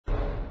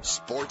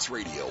Sports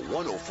Radio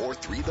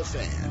 104.3 The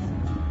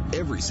Fan.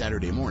 Every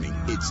Saturday morning,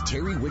 it's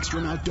Terry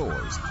Wickstrom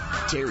Outdoors.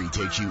 Terry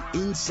takes you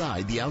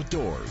inside the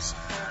outdoors.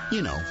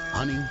 You know,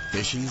 hunting,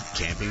 fishing,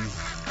 camping.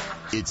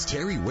 It's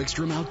Terry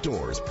Wickstrom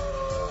Outdoors.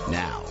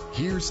 Now,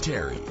 here's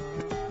Terry.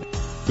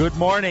 Good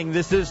morning.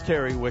 This is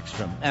Terry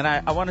Wickstrom. And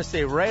I want to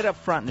say right up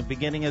front in the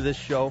beginning of this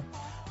show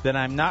that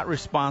I'm not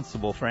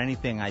responsible for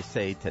anything I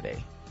say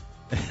today.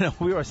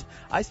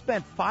 I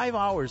spent 5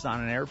 hours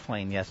on an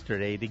airplane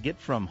yesterday to get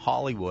from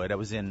Hollywood. I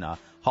was in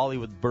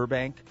Hollywood,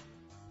 Burbank,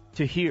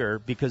 to here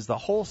because the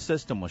whole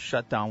system was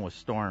shut down with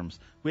storms.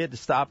 We had to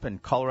stop in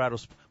Colorado.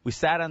 We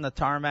sat on the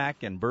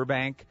tarmac in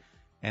Burbank,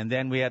 and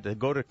then we had to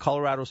go to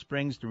Colorado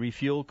Springs to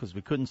refuel because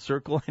we couldn't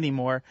circle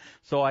anymore.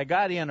 So I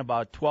got in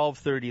about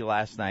 12:30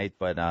 last night,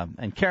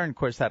 and Karen, of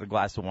course, had a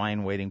glass of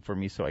wine waiting for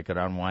me so I could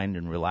unwind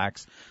and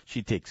relax.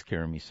 She takes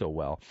care of me so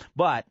well.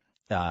 But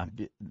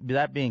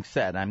that being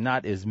said, I'm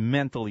not as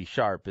mentally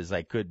sharp as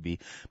I could be.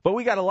 But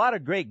we got a lot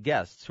of great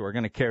guests who are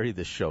going to carry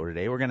the show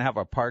today. We're going to have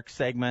our park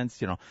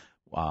segments.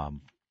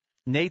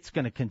 Nate's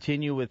going to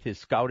continue with his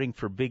scouting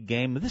for big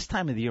game. This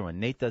time of the year when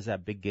Nate does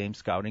that big game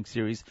scouting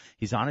series,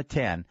 he's on at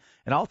 10.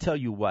 And I'll tell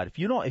you what, if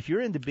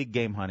you're into big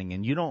game hunting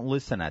and you don't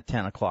listen at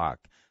 10 o'clock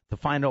to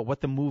find out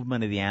what the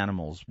movement of the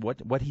animals,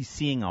 what he's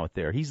seeing out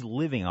there, he's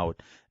living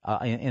out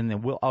in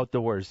the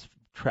outdoors,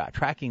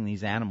 tracking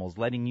these animals,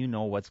 letting you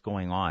know what's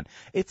going on.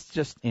 It's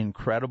just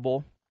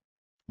incredible.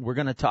 We're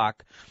going to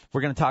talk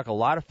a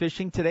lot of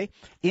fishing today.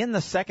 In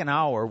the second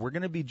hour, we're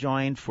going to be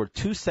joined for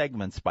two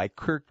segments by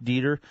Kirk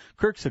Deeter.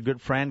 Kirk's a good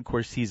friend. Of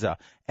course, he's a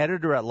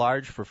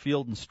editor-at-large for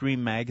Field and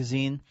Stream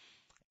magazine,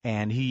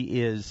 and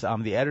he is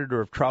the editor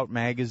of Trout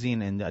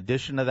magazine in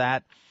addition to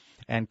that.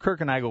 And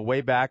Kirk and I go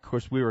way back. Of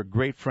course, we were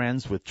great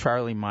friends with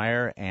Charlie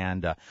Meyer,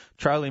 and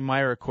Charlie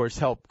Meyer, of course,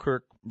 helped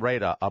Kirk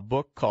write a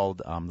book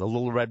called The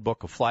Little Red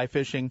Book of Fly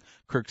Fishing.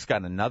 Kirk's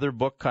got another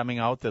book coming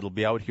out that'll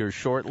be out here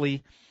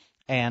shortly.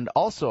 And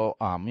also,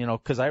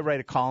 because I write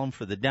a column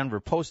for the Denver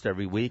Post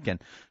every week,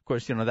 and, of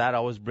course, that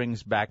always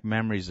brings back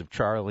memories of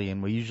Charlie,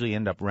 and we usually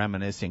end up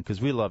reminiscing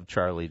because we love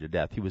Charlie to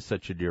death. He was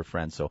such a dear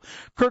friend. So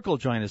Kirk will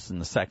join us in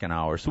the second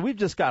hour. So we've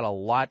just got a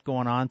lot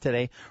going on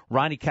today.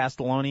 Ronnie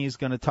Castelloni is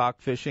going to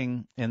talk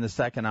fishing in the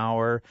second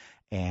hour,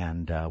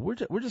 and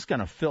we're just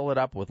going to fill it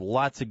up with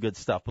lots of good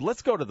stuff. But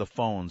let's go to the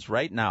phones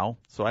right now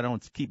so I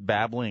don't keep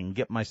babbling and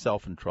get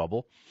myself in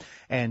trouble.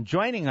 And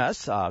joining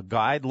us,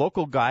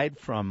 local guide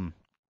from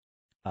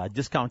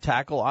Discount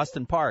Tackle,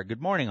 Austin Parr. Good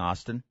morning,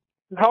 Austin.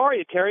 How are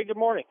you, Terry? Good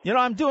morning.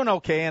 I'm doing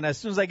okay, and as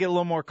soon as I get a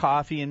little more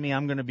coffee in me,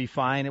 I'm going to be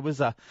fine. It was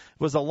a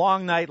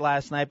long night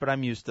last night, but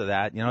I'm used to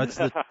that.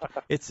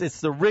 It's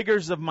the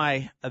rigors of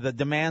the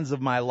demands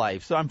of my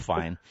life, so I'm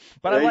fine.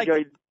 But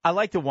I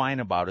like to whine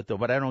about it though,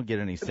 but I don't get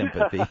any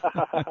sympathy.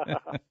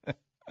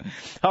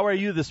 How are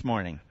you this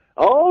morning?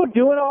 Oh,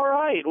 doing all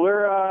right.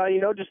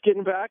 We're just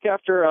getting back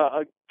after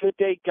a good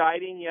day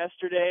guiding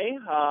yesterday,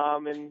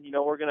 and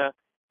we're gonna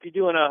be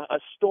doing a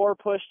store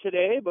push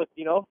today, but,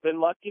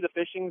 been lucky. The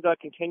fishing's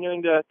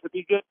continuing to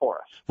be good for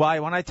us.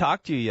 Well, when I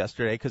talked to you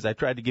yesterday, because I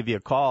tried to give you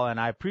a call, and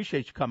I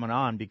appreciate you coming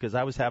on because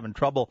I was having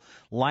trouble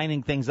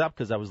lining things up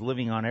because I was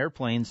living on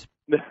airplanes,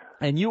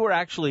 and you were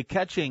actually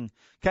catching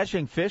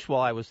fish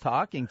while I was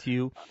talking to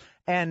you.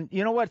 And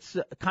you know what's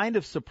kind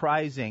of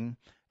surprising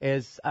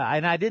is,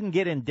 and I didn't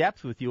get in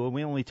depth with you, and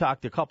we only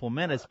talked a couple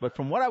minutes, but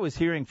from what I was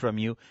hearing from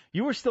you,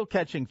 you were still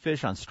catching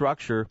fish on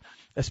structure,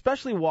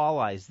 especially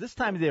walleyes. This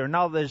time of the year,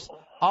 now there's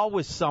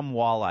always some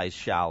walleyes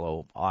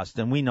shallow,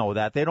 Austin. We know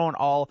that.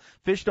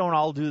 Fish don't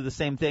all do the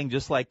same thing,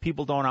 just like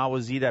people don't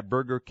always eat at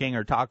Burger King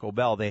or Taco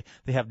Bell. They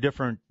have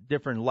different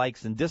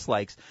likes and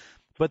dislikes.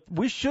 But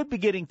we should be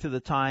getting to the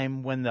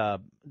time when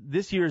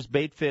this year's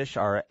bait fish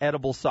are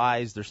edible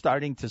size. They're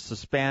starting to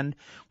suspend.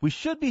 We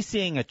should be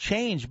seeing a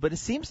change, but it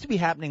seems to be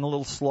happening a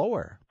little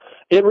slower.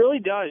 It really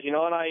does, and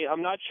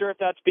I'm not sure if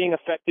that's being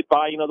affected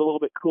by, the little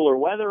bit cooler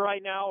weather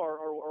right now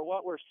or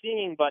what we're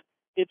seeing, but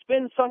it's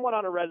been somewhat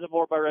on a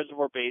reservoir by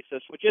reservoir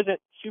basis, which isn't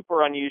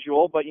super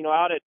unusual, but,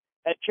 out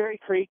at Cherry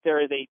Creek, there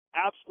is a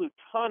absolute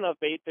ton of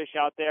bait fish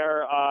out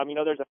there.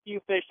 There's a few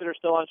fish that are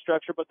still on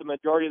structure, but the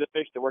majority of the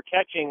fish that we're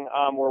catching,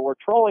 we're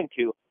trolling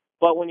to.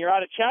 But when you're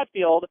out at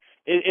Chatfield,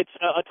 it's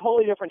a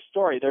totally different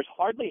story. There's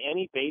hardly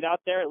any bait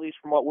out there, at least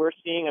from what we're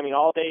seeing.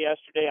 All day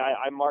yesterday,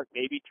 I marked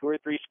maybe 2 or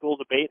 3 schools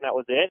of bait, and that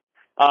was it.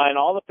 And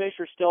all the fish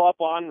are still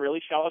up on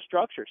really shallow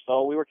structures.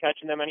 So we were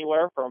catching them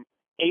anywhere from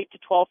 8 to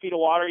 12 feet of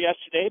water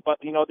yesterday. But,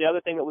 the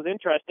other thing that was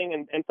interesting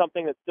and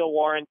something that still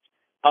warrants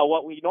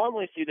what we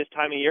normally see this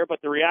time of year, but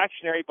the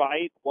reactionary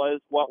bite was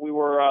what we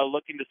were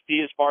looking to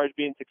see as far as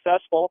being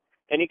successful.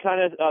 Any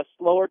kind of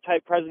slower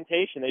type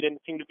presentation, they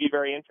didn't seem to be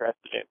very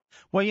interested in.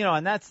 Well,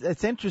 and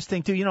that's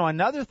interesting too.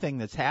 Another thing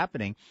that's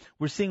happening,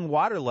 we're seeing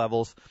water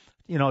levels,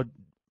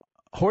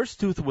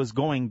 Horsetooth was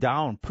going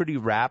down pretty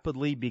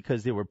rapidly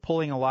because they were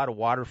pulling a lot of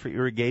water for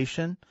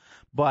irrigation,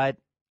 but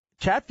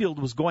Chatfield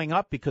was going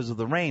up because of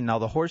the rain. Now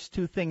the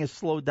Horsetooth thing is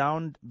slowed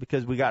down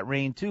because we got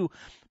rain too,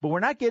 but we're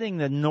not getting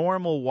the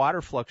normal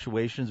water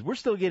fluctuations. We're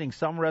still getting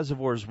some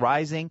reservoirs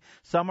rising,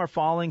 some are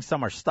falling,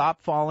 some are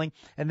stopped falling,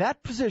 and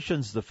that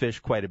positions the fish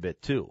quite a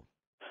bit too.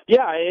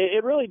 Yeah,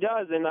 it really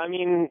does. And I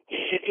mean,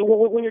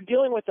 when you're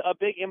dealing with a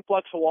big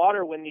influx of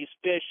water, when these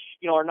fish,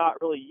 are not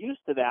really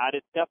used to that,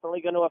 it's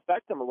definitely going to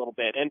affect them a little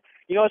bit. And,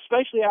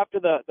 especially after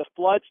the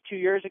floods 2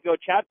 years ago,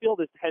 Chatfield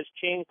has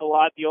changed a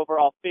lot. The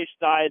overall fish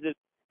size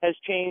has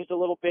changed a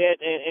little bit.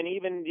 And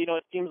even,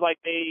 it seems like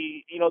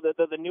they,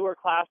 the newer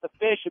class of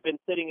fish have been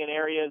sitting in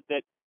areas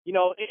that,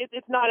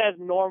 it's not as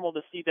normal to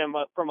see them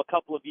from a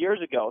couple of years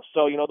ago.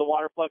 So, the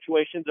water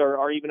fluctuations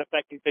are even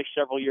affecting fish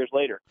several years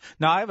later.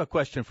 Now, I have a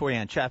question for you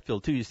on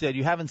Chatfield, too. You said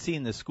you haven't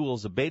seen the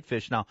schools of bait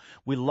fish. Now,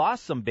 we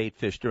lost some bait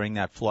fish during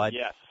that flood.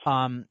 Yes.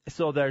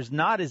 So there's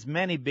not as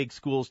many big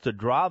schools to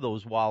draw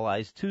those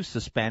walleyes to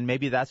suspend.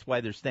 Maybe that's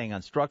why they're staying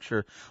on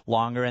structure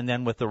longer, and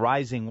then with the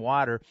rising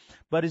water.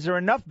 But is there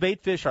enough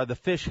bait fish? Are the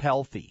fish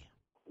healthy?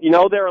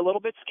 They're a little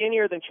bit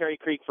skinnier than Cherry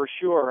Creek for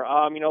sure.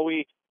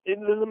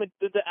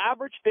 The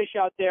average fish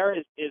out there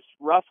is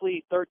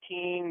roughly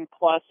 13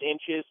 plus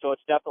inches, so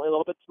it's definitely a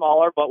little bit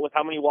smaller. But with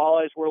how many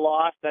walleyes were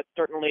lost, that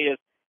certainly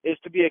is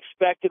to be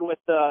expected with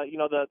the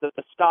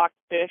stocked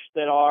fish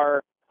that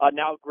are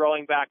now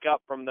growing back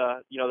up from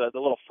the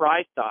little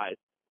fry size.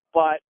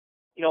 But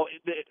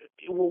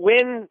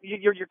when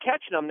you're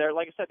catching them, they're,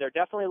 like I said, they're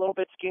definitely a little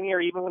bit skinnier.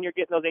 Even when you're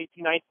getting those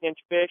 18, 19 inch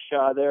fish,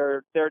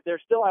 they're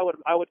still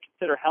I would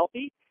consider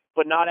healthy,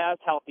 but not as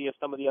healthy as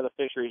some of the other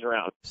fisheries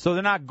around. So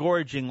they're not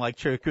gorging like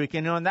Cherry Creek,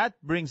 and that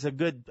brings a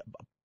good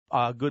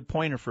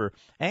pointer for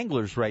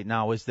anglers right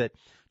now is that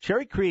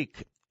Cherry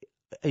Creek.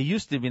 It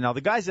used to be. Now, the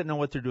guys that know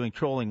what they're doing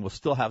trolling will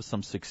still have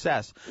some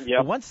success. Yep.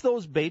 But once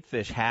those bait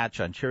fish hatch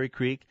on Cherry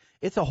Creek,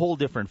 it's a whole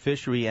different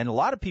fishery. And a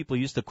lot of people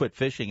used to quit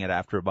fishing it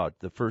after about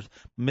the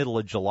middle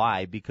of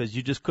July because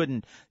you just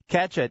couldn't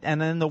catch it. And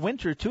then in the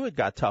winter, too, it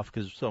got tough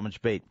because of so much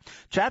bait.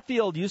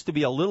 Chatfield used to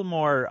be a little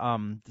more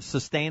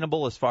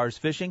sustainable as far as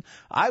fishing.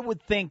 I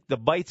would think the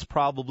bite's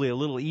probably a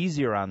little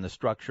easier on the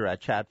structure at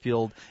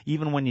Chatfield,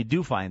 even when you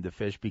do find the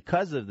fish,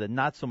 because of the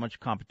not so much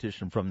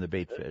competition from the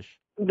bait fish.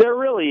 There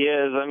really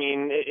is. I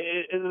mean,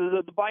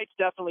 the bite's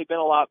definitely been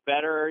a lot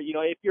better.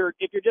 If you're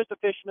just a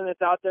fisherman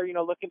that's out there,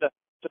 looking to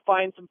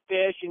find some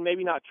fish and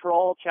maybe not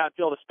troll,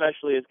 Chatfield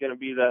especially is going to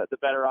be the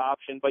better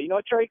option. But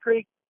Cherry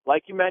Creek,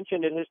 like you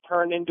mentioned, it has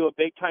turned into a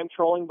big time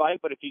trolling bite.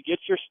 But if you get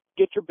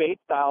your bait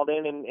dialed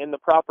in the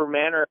proper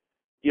manner,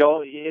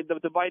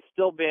 the bite's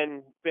still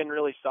been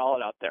really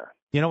solid out there.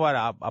 You know what?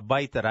 A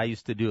bite that I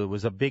used to do, it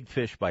was a big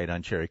fish bite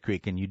on Cherry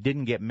Creek, and you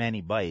didn't get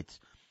many bites.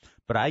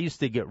 But I used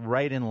to get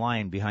right in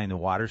line behind the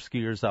water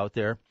skiers out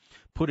there,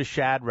 put a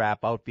shad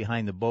wrap out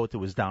behind the boat that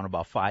was down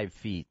about 5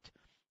 feet,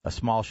 a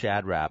small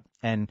shad wrap.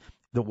 And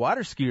the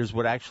water skiers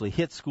would actually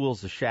hit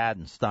schools of shad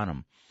and stun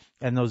them.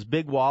 And those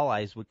big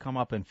walleyes would come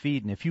up and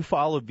feed. And if you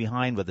followed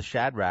behind with a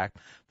shad rack,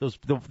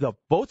 the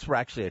boats were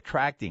actually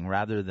attracting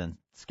rather than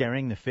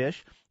scaring the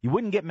fish. You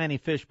wouldn't get many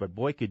fish, but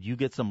boy, could you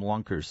get some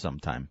lunkers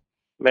sometime.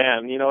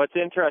 Man, it's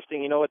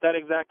interesting. With that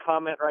exact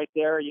comment right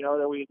there,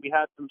 that we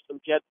had some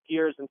jet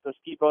skiers and some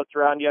ski boats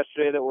around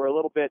yesterday that were a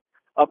little bit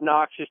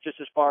obnoxious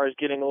just as far as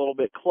getting a little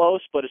bit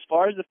close. But as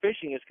far as the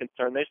fishing is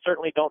concerned, they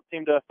certainly don't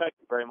seem to affect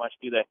it very much,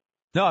 do they?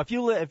 No,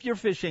 if you're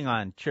fishing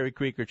on Cherry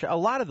Creek or a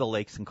lot of the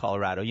lakes in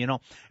Colorado,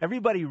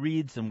 everybody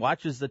reads and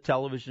watches the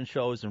television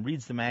shows and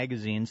reads the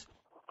magazines,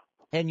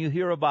 and you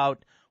hear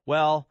about,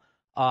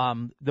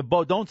 the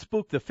boat, don't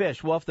spook the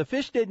fish. Well, if the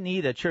fish didn't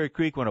eat at Cherry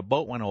Creek when a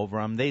boat went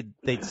over them,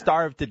 they'd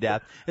starve to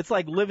death. It's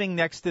like living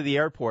next to the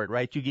airport,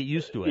 right? You get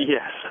used to it.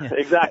 Yes,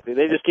 exactly.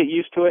 They just get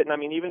used to it. And I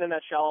mean, even in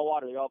that shallow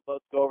water, all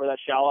boats go over that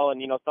shallow.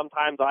 And,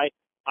 sometimes I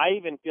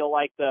even feel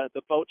like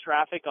the boat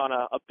traffic on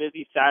a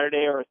busy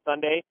Saturday or a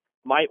Sunday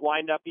might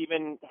wind up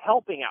even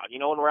helping out.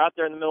 When we're out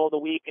there in the middle of the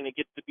week and it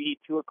gets to be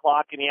 2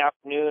 o'clock in the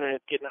afternoon and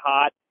it's getting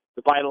hot,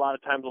 the bite a lot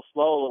of times will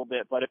slow a little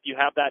bit. But if you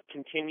have that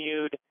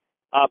continued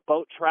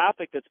boat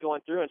traffic that's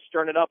going through and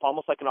stirring it up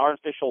almost like an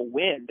artificial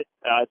wind,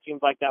 it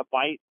seems like that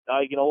bite,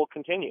 will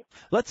continue.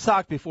 Let's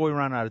talk before we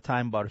run out of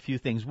time about a few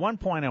things. One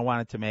point I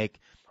wanted to make,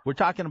 we're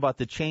talking about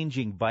the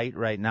changing bite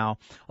right now.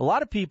 A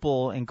lot of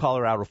people in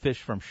Colorado fish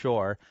from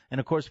shore, and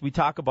of course we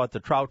talk about the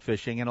trout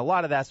fishing, and a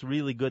lot of that's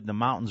really good in the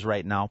mountains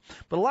right now.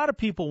 But a lot of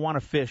people want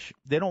to fish.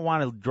 They don't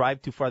want to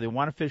drive too far. They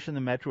want to fish in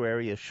the metro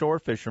area, shore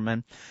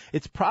fishermen.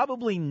 It's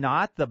probably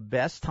not the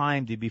best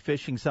time to be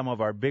fishing some of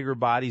our bigger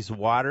bodies of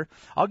water.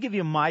 I'll give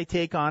you my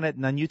take on it,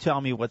 and then you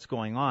tell me what's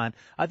going on.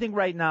 I think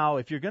right now,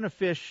 if you're going to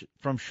fish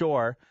from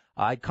shore,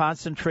 I'd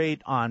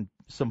concentrate on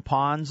some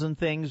ponds and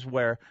things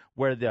where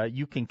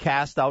you can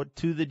cast out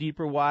to the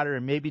deeper water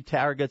and maybe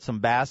target some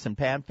bass and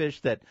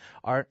panfish that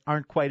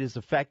aren't quite as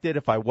affected.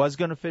 If I was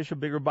going to fish a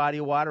bigger body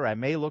of water, I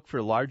may look for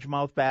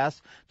largemouth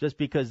bass just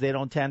because they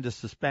don't tend to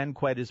suspend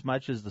quite as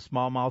much as the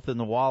smallmouth and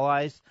the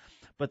walleyes.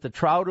 But the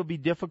trout will be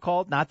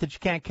difficult. Not that you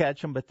can't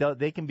catch them, but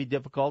they can be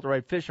difficult. Or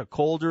I'd fish a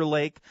colder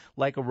lake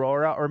like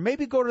Aurora, or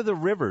maybe go to the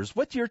rivers.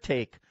 What's your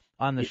take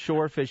on the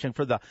shore fishing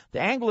for the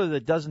angler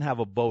that doesn't have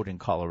a boat in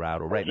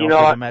Colorado right now You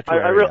know, for the metro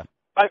area.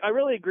 I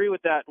really agree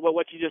with that,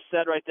 what you just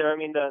said right there. I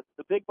mean, the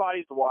big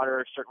bodies of water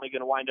are certainly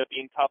going to wind up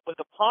being tough, but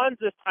the ponds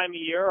this time of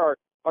year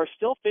are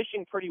still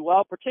fishing pretty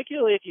well,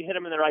 particularly if you hit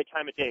them in the right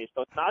time of day.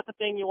 So it's not the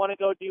thing you want to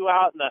go do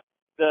out in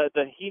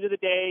the heat of the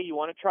day. You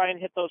want to try and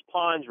hit those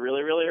ponds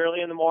really, really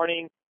early in the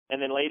morning,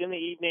 and then late in the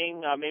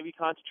evening, maybe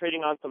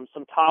concentrating on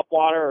some top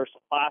water or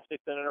some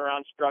plastics in and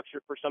around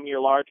structure for some of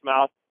your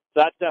largemouth. So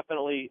that's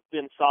definitely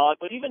been solid.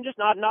 But even just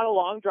not a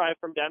long drive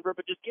from Denver,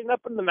 but just getting up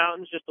in the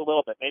mountains just a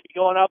little bit. Maybe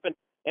going up and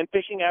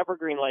fishing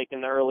Evergreen Lake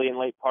in the early and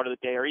late part of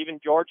the day, or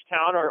even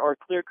Georgetown or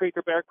Clear Creek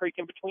or Bear Creek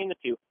in between the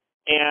two.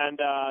 And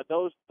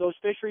those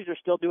fisheries are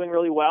still doing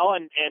really well.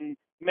 And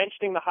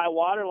mentioning the high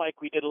water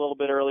like we did a little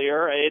bit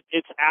earlier,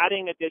 it's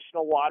adding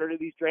additional water to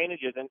these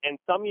drainages. And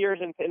some years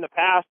in the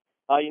past,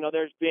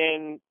 there's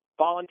been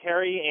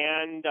voluntary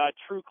and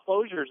true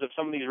closures of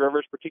some of these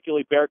rivers,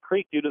 particularly Bear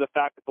Creek, due to the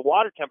fact that the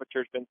water temperature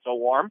has been so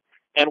warm.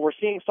 And we're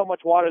seeing so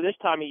much water this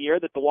time of year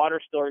that the water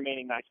is still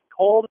remaining nice and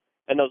cold,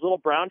 and those little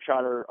brown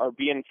trout are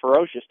being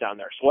ferocious down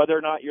there. So whether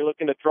or not you're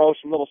looking to throw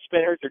some little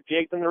spinners or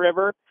jigs in the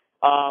river,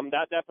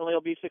 that definitely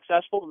will be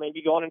successful.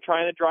 Maybe going and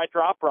trying a dry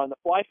dropper on the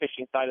fly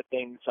fishing side of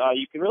things.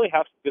 You can really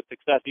have some good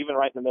success even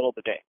right in the middle of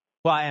the day.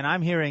 Well, and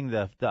I'm hearing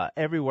the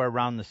everywhere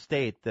around the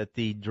state that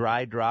the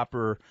dry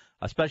dropper,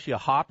 especially a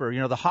hopper,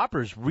 the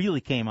hoppers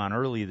really came on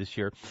early this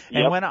year.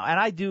 And Yep. when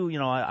I do,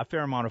 a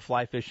fair amount of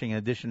fly fishing in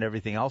addition to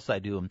everything else I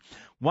do. And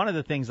one of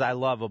the things I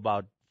love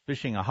about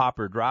fishing a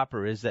hopper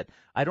dropper is that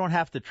I don't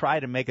have to try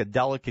to make a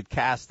delicate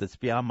cast that's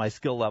beyond my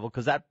skill level,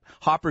 because that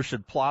hopper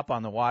should plop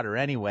on the water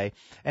anyway.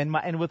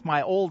 And with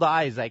my old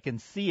eyes, I can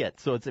see it,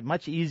 so it's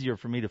much easier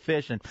for me to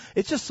fish, and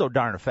it's just so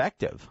darn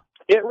effective.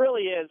 It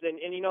really is. And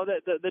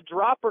the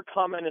dropper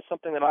comment is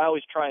something that I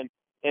always try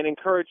and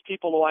encourage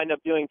people to wind up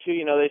doing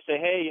too. They say,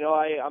 hey,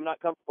 I'm not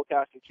comfortable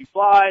casting two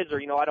flies, or,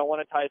 I don't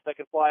want to tie a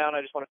second fly on.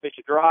 I just want to fish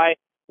it dry.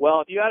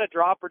 Well, if you add a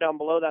dropper down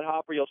below that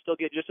hopper, you'll still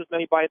get just as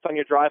many bites on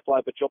your dry fly,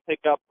 but you'll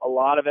pick up a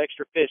lot of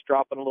extra fish,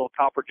 dropping a little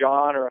copper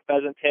john or a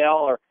pheasant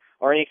tail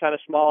or any kind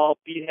of small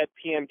beadhead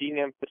PMD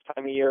nymph this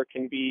time of year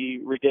can be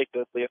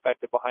ridiculously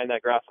effective behind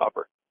that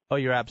grasshopper. Oh,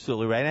 you're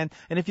absolutely right.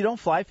 And if you don't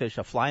fly fish,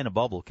 a fly in a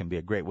bubble can be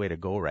a great way to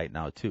go right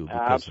now too.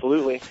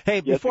 Absolutely.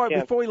 Hey, yes,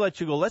 before we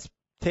let you go, let's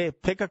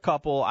pick a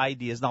couple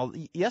ideas. Now,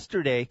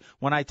 yesterday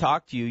when I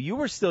talked to you, you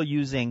were still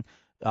using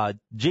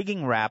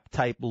jigging wrap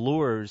type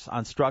lures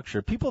on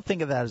structure. People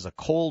think of that as a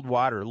cold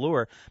water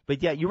lure,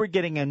 but yeah, you were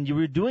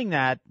doing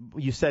that,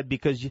 you said,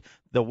 because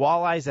the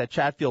walleyes at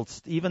Chatfield,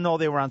 even though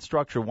they were on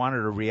structure, wanted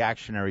a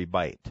reactionary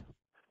bite.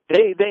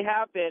 They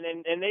have been,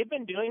 and they've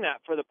been doing that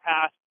for the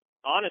past,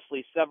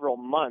 honestly, several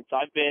months.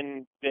 I've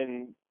been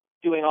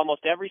doing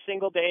almost every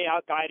single day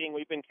out guiding.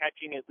 We've been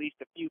catching at least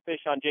a few fish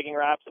on jigging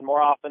wraps, and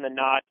more often than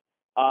not,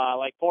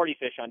 like 40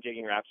 fish on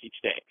jigging wraps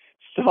each day.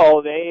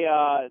 So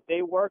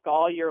they work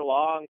all year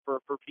long for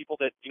people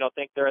that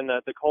think they're in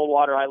the cold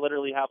water. I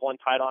literally have one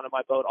tied onto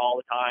my boat all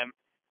the time.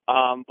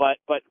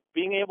 But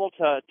being able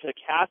to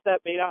cast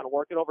that bait out and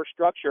work it over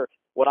structure,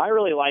 what I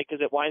really like is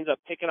it winds up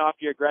picking off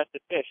your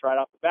aggressive fish right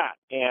off the bat,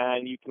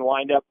 and you can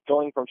wind up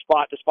going from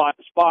spot to spot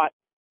to spot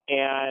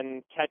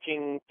and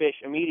catching fish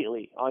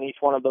immediately on each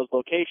one of those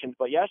locations.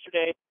 But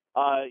yesterday,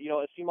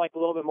 it seemed like a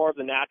little bit more of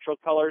the natural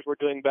colors were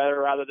doing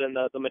better rather than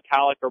the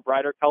metallic or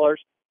brighter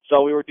colors.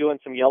 So we were doing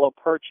some yellow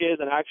perches,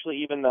 and actually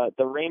even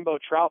the rainbow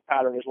trout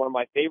pattern is one of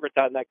my favorites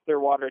out in that clear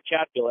water at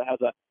Chatfield. It has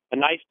a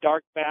nice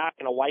dark back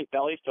and a white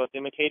belly, so it's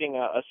imitating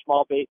a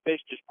small bait fish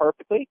just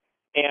perfectly.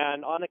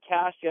 And on the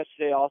cast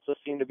yesterday also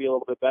seemed to be a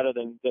little bit better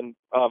than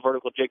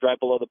vertical jig right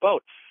below the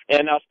boat.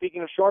 And now,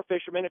 speaking of shore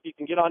fishermen, if you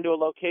can get onto a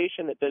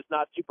location that is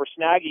not super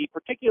snaggy,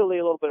 particularly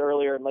a little bit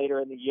earlier and later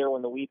in the year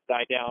when the weeds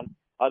die down,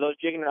 those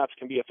jigging wraps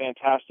can be a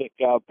fantastic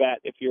bet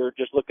if you're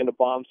just looking to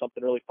bomb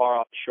something really far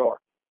off the shore.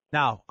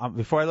 Now,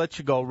 before I let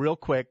you go, real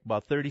quick,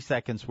 about 30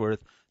 seconds worth,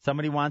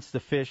 somebody wants to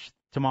fish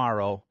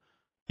tomorrow.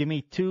 Give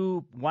me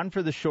two, one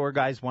for the shore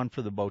guys, one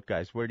for the boat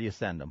guys. Where do you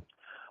send them?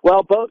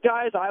 Well, boat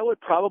guys, I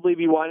would probably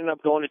be winding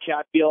up going to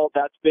Chatfield.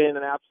 That's been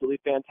an absolutely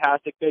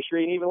fantastic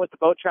fishery. And even with the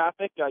boat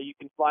traffic, you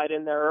can slide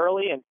in there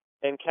early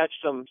and catch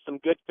some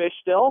good fish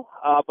still.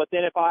 But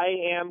then if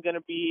I am going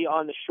to be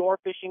on the shore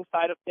fishing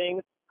side of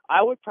things,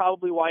 I would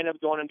probably wind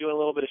up going and doing a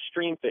little bit of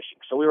stream fishing.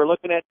 So we were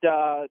looking at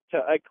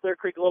Clear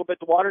Creek a little bit.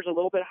 The water's a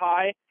little bit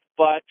high,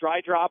 but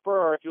dry dropper,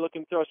 or if you're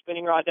looking to throw a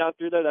spinning rod down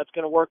through there, that's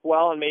going to work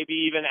well. And maybe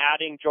even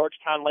adding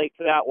Georgetown Lake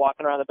to that,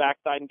 walking around the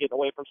backside and getting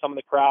away from some of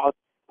the crowds.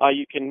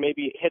 You can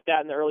maybe hit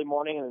that in the early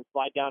morning and then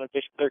slide down and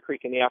fish Clear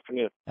Creek in the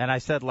afternoon. And I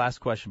said last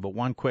question, but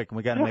one quick, and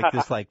we got to make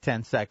this like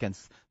 10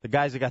 seconds. The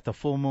guys that got the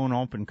Full Moon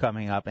Open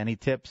coming up, any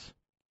tips?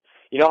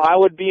 I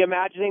would be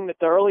imagining that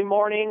the early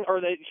morning,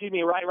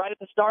 right at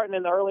the start and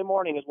then the early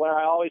morning is where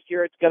I always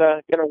hear it's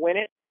gonna win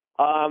it.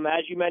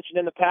 As you mentioned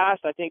in the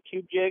past, I think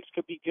tube jigs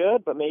could be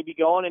good, but maybe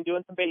going and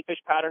doing some bait fish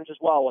patterns as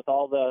well with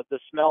all the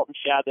smelt and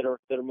shad that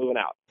are moving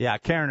out. Yeah,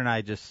 Karen and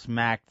I just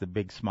smacked the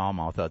big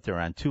smallmouth out there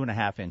on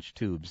 2.5-inch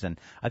tubes, and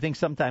I think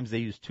sometimes they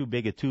use too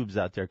big of tubes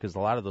out there because a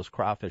lot of those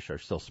crawfish are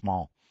still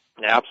small.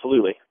 Yeah,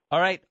 absolutely.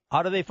 All right,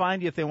 how do they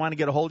find you if they want to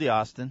get a hold of you,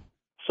 Austin?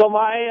 So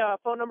my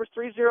phone number is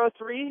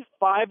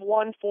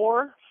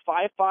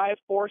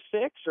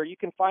 303-514-5546, or you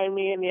can find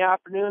me in the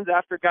afternoons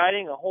after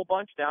guiding a whole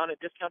bunch down at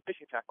Discount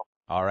Fishing Tackle.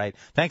 All right.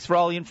 Thanks for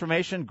all the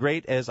information.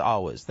 Great as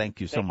always.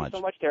 Thank you so much. Thank you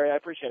so much, Terry. I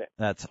appreciate it.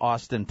 That's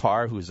Austin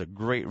Parr, who's a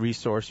great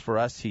resource for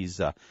us.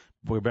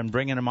 We've been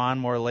bringing him on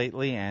more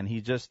lately, and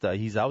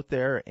he's out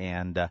there,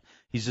 and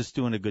he's just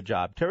doing a good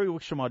job. Terry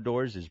Wickstrom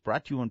Outdoors is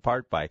brought to you in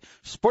part by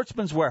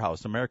Sportsman's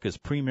Warehouse, America's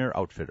premier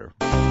outfitter.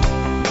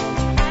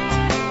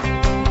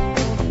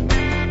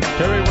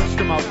 Terry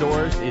Wickstrom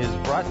Outdoors is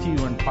brought to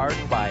you in part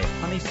by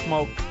Honey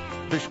Smoke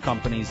Fish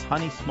Company's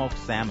Honey Smoked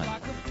Salmon.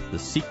 The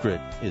secret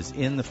is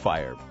in the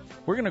fire.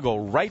 We're going to go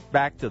right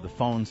back to the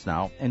phones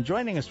now, and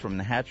joining us from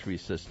the hatchery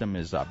system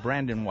is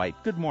Brandon White.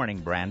 Good morning,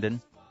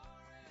 Brandon.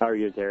 How are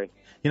you, Terry?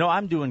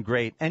 I'm doing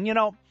great. And,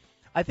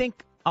 I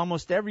think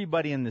almost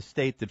everybody in the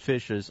state that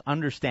fishes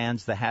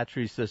understands the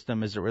hatchery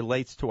system as it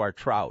relates to our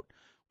trout.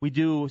 We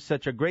do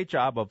such a great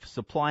job of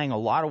supplying a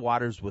lot of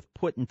waters with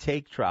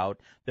put-and-take trout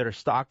that are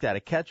stocked at a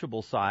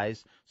catchable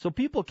size, so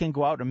people can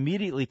go out and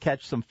immediately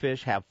catch some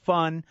fish, have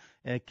fun.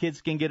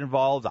 Kids can get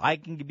involved. I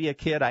can be a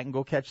kid. I can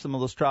go catch some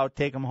of those trout,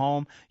 take them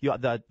home.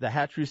 The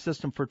hatchery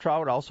system for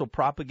trout also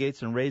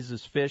propagates and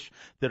raises fish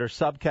that are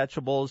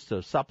subcatchables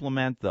to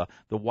supplement the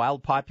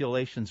wild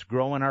populations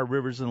grow in our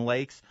rivers and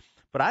lakes.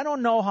 But I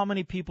don't know how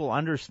many people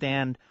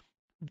understand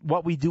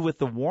what we do with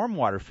the warm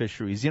water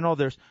fisheries.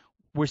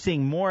 We're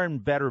seeing more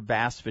and better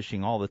bass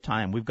fishing all the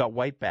time. We've got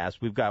white bass,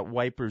 we've got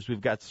wipers,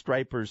 we've got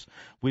stripers,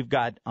 we've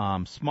got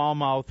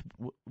smallmouth,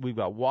 we've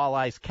got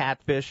walleyes,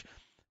 catfish.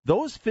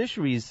 Those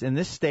fisheries in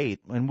this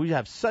state, and we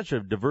have such a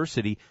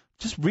diversity,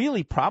 just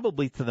really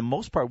probably to the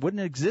most part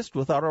wouldn't exist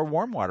without our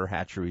warm water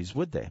hatcheries,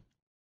 would they?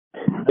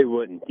 They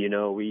wouldn't.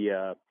 We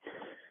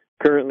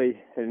currently,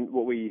 and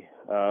what we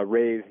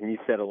raise, and you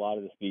said a lot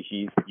of the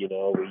species, we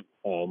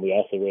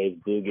also raise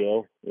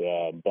bluegill,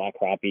 black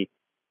crappie,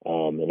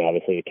 and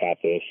obviously the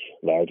catfish,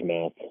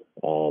 largemouth,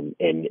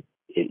 and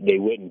they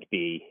wouldn't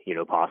be,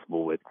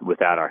 possible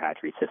without our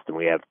hatchery system.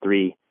 We have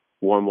 3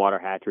 warm water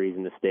hatcheries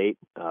in the state,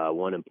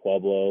 one in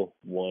Pueblo,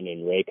 one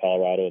in Ray,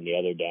 Colorado, and the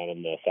other down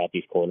in the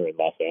southeast corner in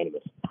Los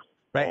Animas.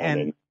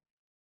 Right,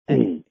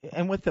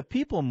 and with the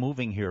people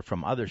moving here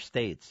from other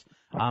states,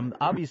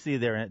 obviously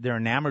they're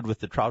enamored with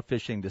the trout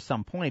fishing to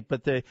some point,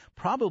 but they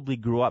probably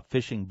grew up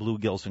fishing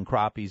bluegills and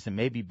crappies and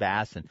maybe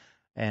bass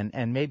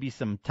and maybe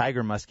some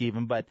tiger musk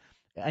even,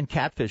 and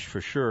catfish for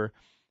sure.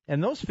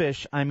 And those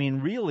fish,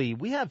 really,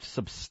 we have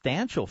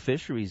substantial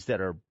fisheries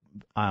that are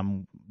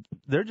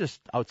they're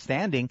just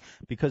outstanding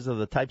because of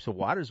the types of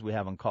waters we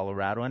have in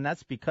Colorado, and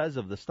that's because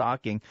of the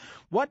stocking.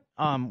 What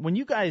when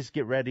you guys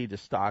get ready to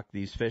stock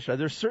these fish, are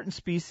there certain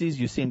species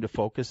you seem to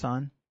focus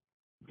on?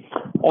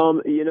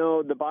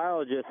 The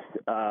biologists,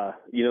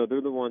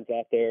 they're the ones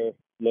out there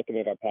looking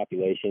at our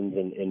populations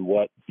and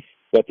what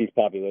these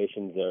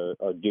populations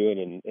are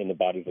doing in the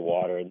bodies of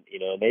water, and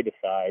they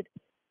decide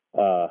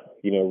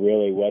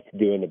really what's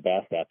doing the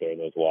best out there in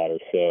those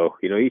waters. So,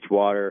 each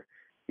water,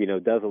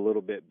 does a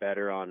little bit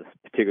better on a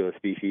particular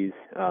species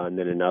than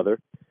another.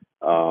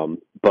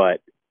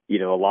 But, a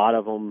lot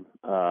of them,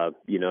 a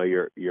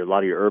lot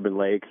of your urban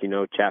lakes,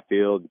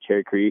 Chatfield,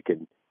 Cherry Creek,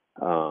 and,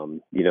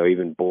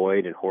 even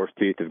Boyd and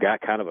Horsetooth have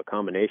got kind of a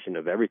combination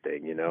of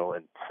everything, and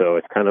so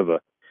it's kind of a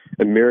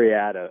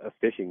myriad of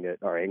fishing that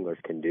our anglers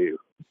can do.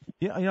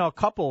 A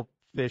couple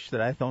fish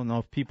that I don't know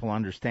if people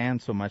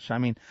understand so much.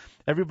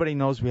 Everybody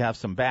knows we have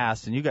some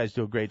bass, and you guys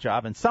do a great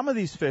job. And some of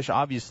these fish,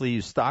 obviously, you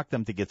stock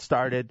them to get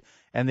started,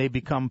 and they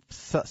become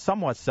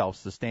somewhat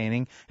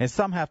self-sustaining, and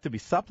some have to be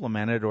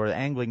supplemented, or the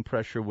angling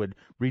pressure would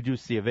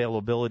reduce the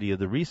availability of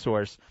the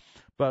resource.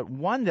 But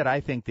one that I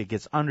think that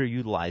gets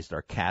underutilized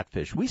are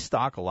catfish. We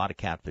stock a lot of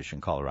catfish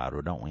in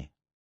Colorado, don't we?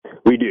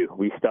 We do.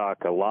 We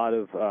stock a lot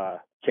of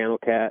channel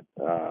cat.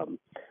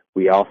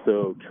 We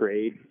also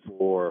trade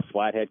for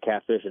flathead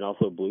catfish and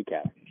also blue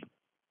catfish.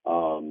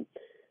 All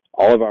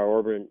of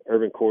our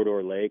urban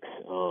corridor lakes,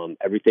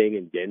 everything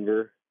in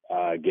Denver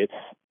gets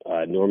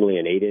normally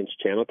an 8-inch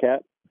channel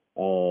cat,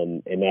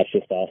 and that's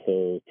just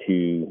also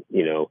to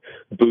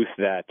boost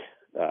that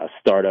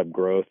startup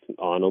growth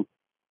on them.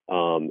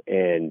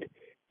 And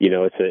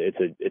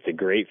it's a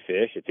great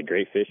fish. It's a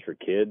great fish for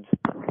kids.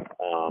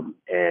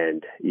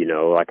 And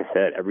like I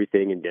said,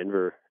 everything in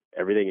Denver,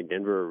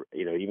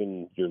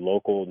 even your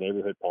local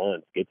neighborhood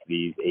ponds gets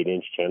these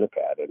 8-inch channel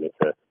cat, and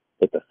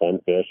it's a fun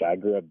fish. I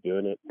grew up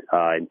doing it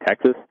in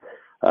Texas,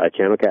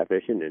 channel cat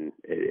fishing, and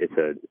it's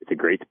a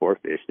great sport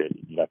fish that,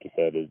 like you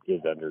said,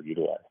 is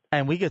underutilized.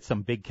 And we get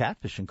some big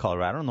catfish in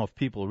Colorado. I don't know if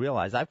people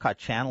realize I've caught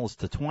channels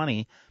to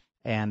 20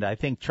 And I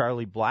think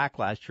Charlie Black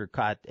last year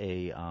caught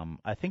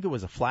I think it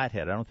was a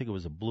flathead. I don't think it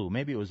was a blue.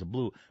 Maybe it was a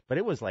blue, but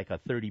it was like a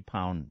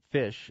 30-pound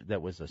fish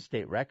that was a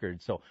state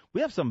record. So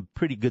we have some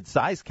pretty good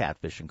sized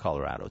catfish in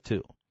Colorado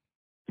too.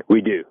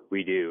 We do.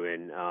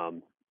 And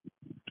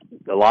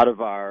a lot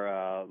of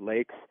our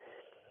lakes,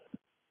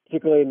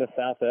 particularly in the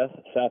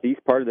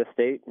southeast part of the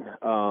state,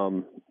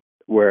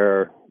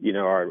 where,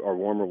 our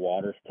warmer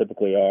waters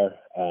typically are,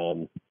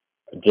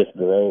 just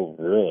grow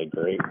really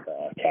great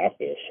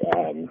catfish.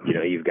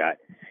 You've got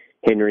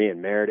Henry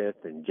and Meredith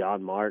and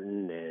John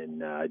Martin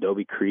and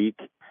Adobe Creek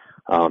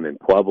and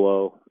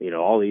Pueblo.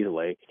 All these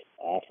lakes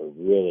offer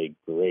really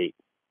great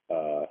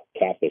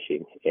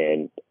catfishing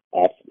and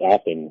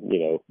often,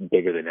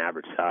 bigger than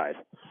average size.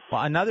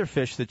 Well, another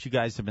fish that you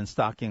guys have been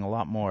stocking a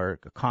lot more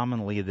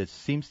commonly that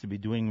seems to be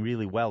doing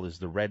really well is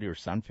the red ear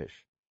sunfish.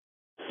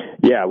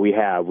 Yeah, we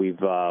have.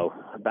 We've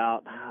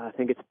I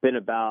think it's been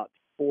about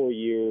 4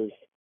 years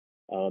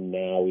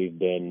now. We've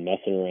been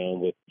messing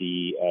around with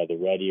the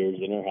red ears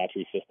in our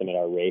hatchery system at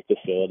our Ray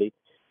facility,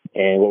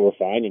 and what we're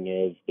finding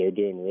is they're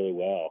doing really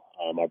well.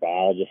 Our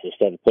biologists are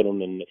starting to put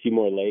them in a few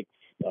more lakes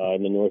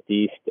in the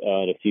northeast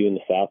and a few in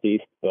the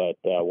southeast, but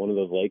one of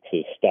those lakes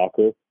is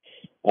Stalker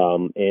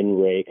in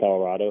Ray,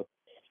 Colorado,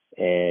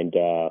 and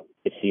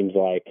it seems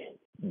like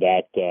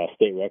that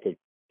state record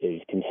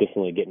is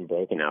consistently getting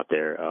broken out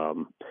there.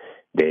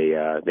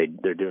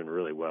 They're doing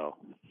really well.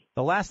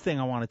 The last thing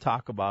I want to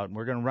talk about, and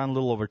we're going to run a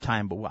little over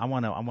time, but I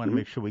want to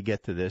make sure we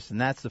get to this, and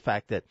that's the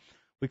fact that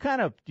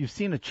you've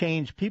seen a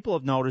change. People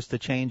have noticed a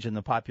change in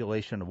the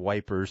population of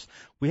wipers.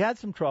 We had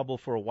some trouble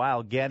for a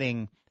while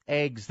getting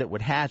eggs that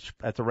would hatch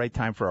at the right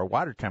time for our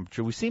water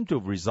temperature. We seem to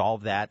have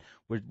resolved that.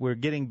 We're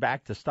getting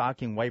back to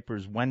stocking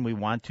wipers when we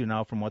want to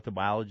now, from what the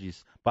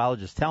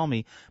biologists tell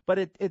me. But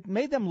it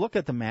made them look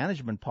at the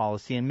management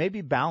policy and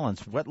maybe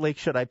balance. What lake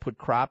should I put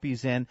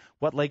crappies in?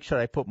 What lake should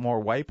I put more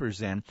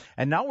wipers in?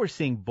 And now we're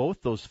seeing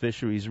both those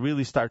fisheries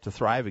really start to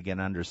thrive again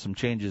under some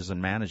changes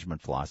in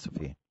management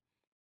philosophy.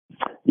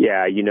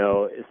 Yeah,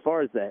 as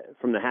far as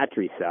from the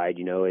hatchery side,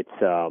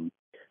 it's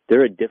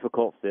they're a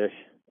difficult fish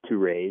to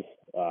raise,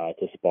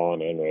 to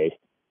spawn and raise.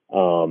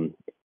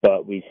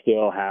 But we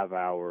still have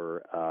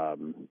our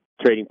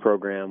trading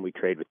program. We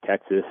trade with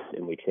Texas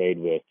and we trade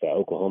with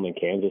Oklahoma and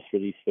Kansas for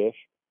these fish.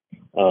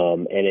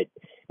 And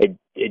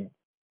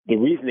the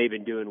reason they've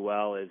been doing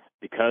well is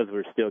because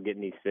we're still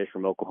getting these fish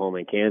from Oklahoma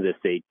and Kansas.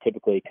 They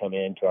typically come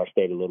into our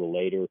state a little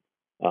later,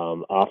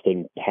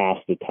 often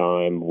past the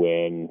time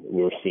when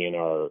we're seeing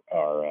our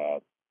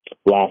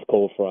last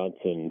cold fronts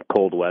and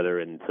cold weather.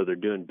 And so they're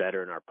doing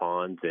better in our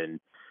ponds, and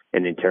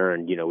in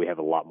turn, we have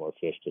a lot more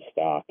fish to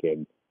stock.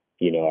 And,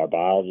 our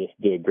biologists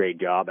do a great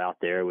job out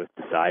there with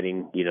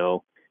deciding,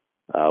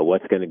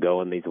 what's going to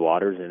go in these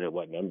waters and at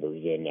what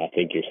numbers. And I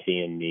think you're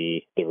seeing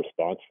the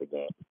response for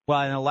that.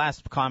 Well, in the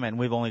last comment,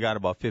 we've only got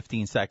about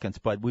 15 seconds,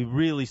 but we've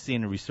really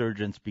seen a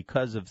resurgence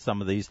because of some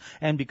of these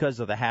and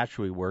because of the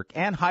hatchery work,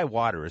 and high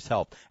water has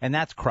helped. And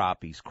that's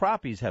crappies.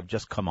 Crappies have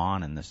just come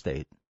on in the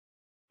state.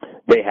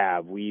 They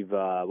have.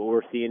 What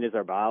we're seeing is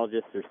our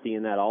biologists are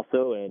seeing that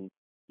also. And,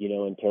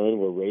 in turn,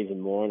 we're raising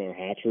more in our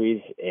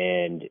hatcheries,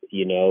 and,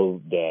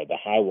 the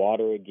high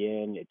water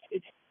again,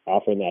 it's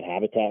offering that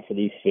habitat for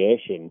these fish,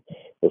 and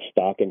we're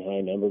stocking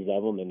high numbers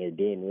of them, and they're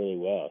doing really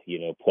well.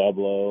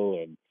 Pueblo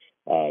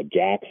and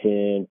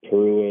Jackson,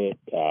 Pruitt,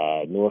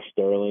 North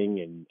Sterling,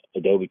 and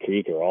Adobe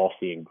Creek are all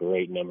seeing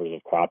great numbers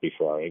of crappie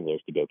for our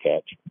anglers to go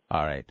catch.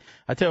 All right.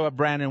 I tell you what,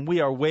 Brandon,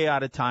 we are way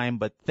out of time,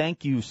 but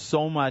thank you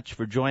so much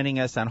for joining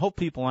us, and hope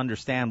people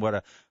understand what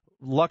a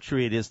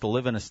luxury it is to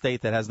live in a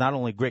state that has not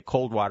only great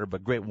cold water,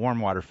 but great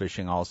warm water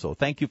fishing also.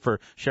 Thank you for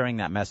sharing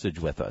that message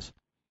with us.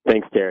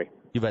 Thanks, Terry.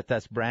 You bet.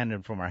 That's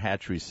Brandon from our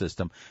hatchery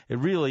system. It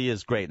really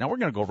is great. Now, we're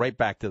going to go right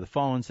back to the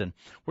phones, and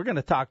we're going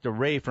to talk to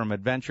Ray from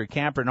Adventure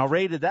Camper. Now,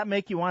 Ray, did that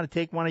make you want to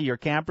take one of your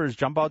campers,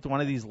 jump out to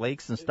one of these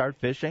lakes, and start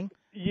fishing?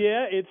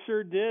 Yeah, it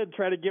sure did.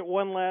 Try to get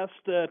one last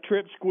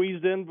trip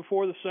squeezed in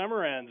before the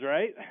summer ends,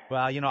 right?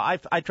 Well,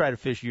 I try to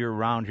fish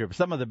year-round here, but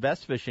some of the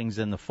best fishing's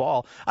in the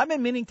fall. I've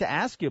been meaning to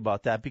ask you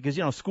about that because,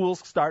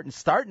 school's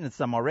starting at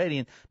some already,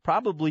 and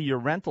probably your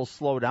rentals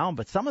slow down,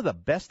 but some of the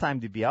best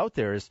time to be out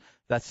there is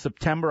that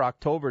September,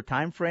 October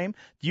time frame.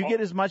 Do you get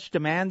as much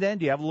demand then?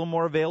 Do you have a little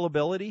more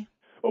availability?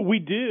 We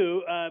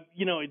do.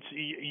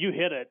 You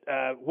hit it.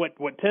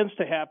 What tends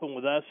to happen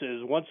with us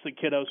is once the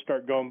kiddos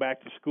start going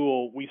back to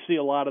school, we see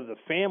a lot of the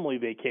family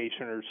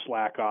vacationers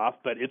slack off,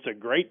 but it's a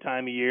great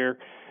time of year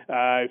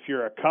if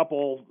you're a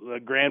couple, a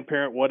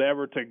grandparent,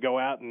 whatever, to go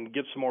out and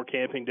get some more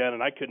camping done,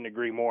 and I couldn't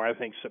agree more. I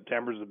think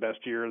September is the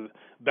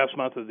best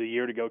month of the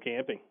year to go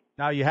camping.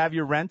 Now, you have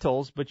your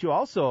rentals, but you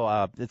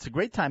also, it's a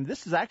great time.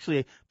 This is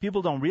actually,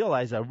 people don't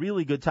realize, a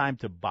really good time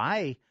to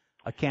buy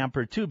a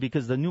camper too,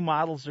 because the new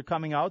models are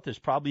coming out. There's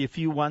probably a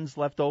few ones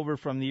left over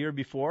from the year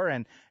before,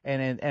 and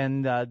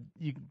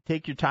you can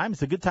take your time.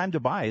 It's a good time to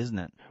buy, isn't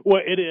it?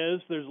 Well, it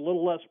is. There's a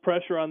little less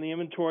pressure on the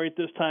inventory at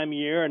this time of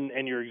year,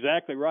 and you're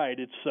exactly right.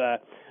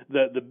 It's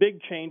The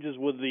big changes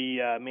with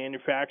the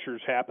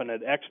manufacturers happen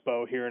at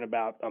Expo here in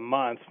about a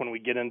month when we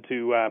get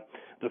into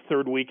the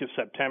third week of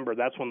September.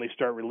 That's when they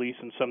start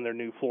releasing some of their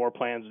new floor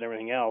plans and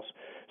everything else.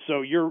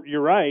 So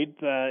you're right,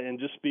 and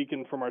just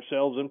speaking from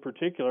ourselves in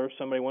particular, if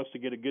somebody wants to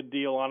get a good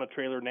deal on a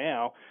trailer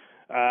now,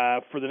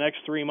 for the next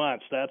 3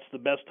 months, that's the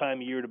best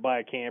time of year to buy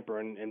a camper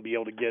and be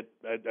able to get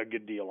a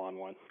good deal on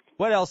one.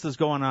 What else is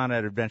going on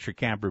at Adventure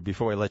Camper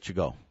before we let you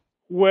go?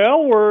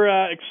 Well,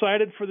 we're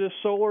excited for this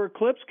solar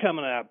eclipse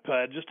coming up.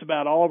 Just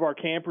about all of our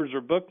campers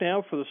are booked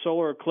now for the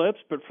solar eclipse,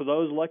 but for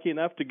those lucky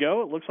enough to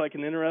go, it looks like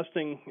an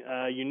interesting,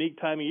 unique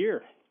time of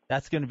year.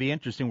 That's going to be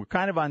interesting. We're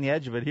kind of on the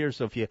edge of it here,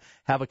 so if you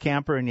have a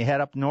camper and you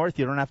head up north,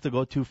 you don't have to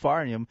go too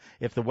far. And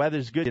if the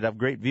weather's good, you'd have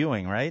great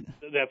viewing, right?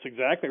 That's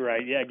exactly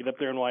right. Yeah, get up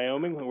there in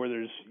Wyoming where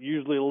there's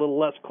usually a little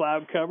less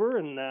cloud cover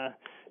and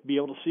be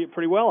able to see it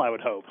pretty well, I would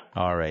hope.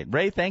 All right.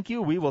 Ray, thank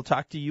you. We will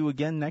talk to you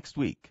again next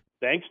week.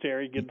 Thanks,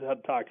 Terry. Good to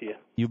talk to you.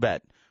 You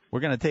bet. We're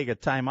going to take a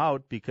time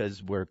out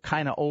because we're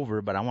kind of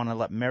over, but I want to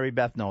let Mary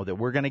Beth know that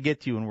we're going to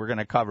get to you and we're going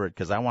to cover it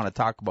because I want to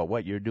talk about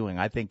what you're doing.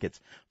 I think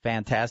it's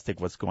fantastic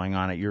what's going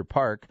on at your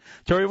park.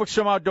 Terry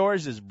Wickstrom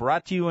Outdoors is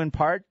brought to you in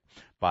part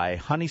by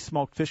Honey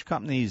Smoked Fish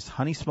Company's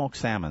Honey Smoked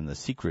Salmon. The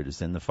secret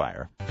is in the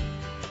fire.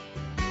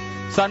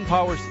 Sun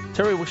Power,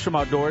 Terry Wickstrom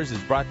Outdoors is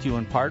brought to you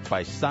in part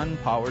by Sun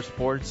Power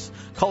Sports,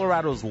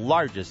 Colorado's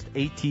largest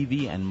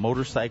ATV and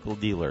motorcycle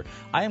dealer.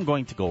 I am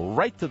going to go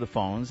right to the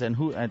phones and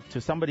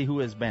to somebody who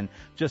has been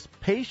just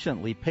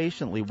patiently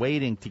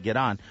waiting to get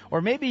on.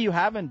 Or maybe you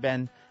haven't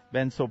been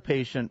so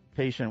patient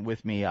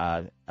with me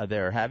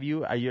there, have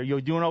you? Are you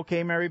doing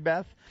okay, Mary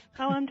Beth?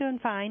 Oh, I'm doing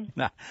fine.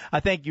 I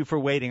thank you for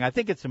waiting. I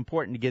think it's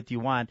important to get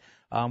you on.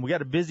 We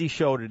got a busy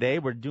show today.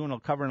 We're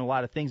covering a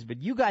lot of things,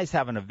 but you guys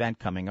have an event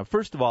coming up.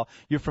 First of all,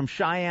 you're from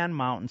Cheyenne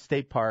Mountain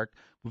State Park.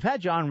 We've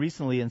had you on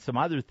recently and some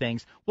other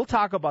things. We'll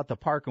talk about the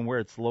park and where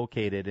it's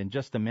located in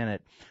just a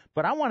minute.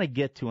 But I want to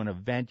get to an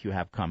event you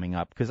have coming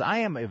up because I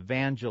am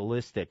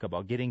evangelistic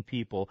about getting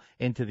people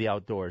into the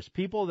outdoors.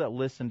 People that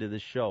listen to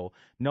this show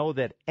know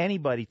that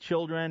anybody,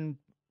 children,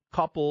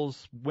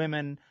 couples,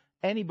 women,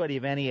 anybody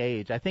of any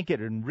age, I think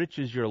it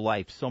enriches your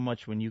life so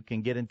much when you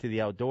can get into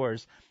the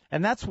outdoors.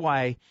 And that's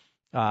why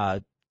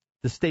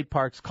the state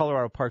parks,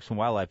 Colorado Parks and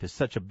Wildlife, is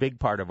such a big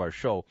part of our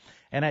show.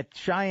 And at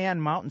Cheyenne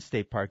Mountain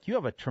State Park, you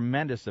have a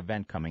tremendous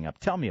event coming up.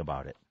 Tell me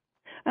about it.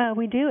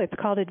 We do. It's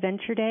called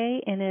Adventure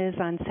Day, and it is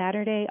on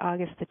Saturday,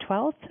 August the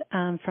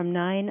 12th, from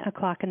 9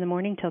 o'clock in the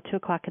morning till 2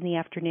 o'clock in the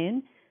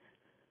afternoon.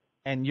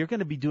 And you're going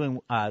to be doing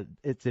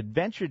it's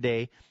Adventure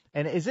Day.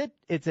 And is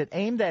it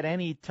aimed at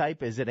any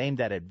type? Is it aimed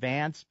at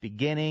advanced,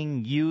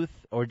 beginning, youth,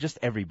 or just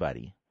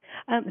everybody?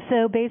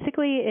 So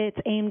basically, it's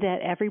aimed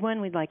at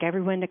everyone. We'd like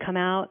everyone to come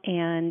out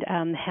and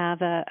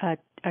have a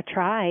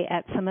try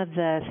at some of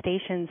the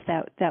stations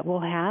that we'll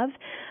have.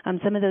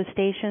 Some of those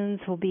stations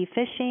will be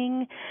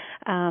fishing,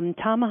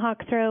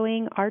 tomahawk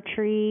throwing,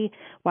 archery,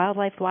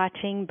 wildlife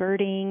watching,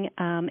 birding,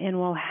 and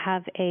we'll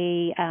have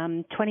a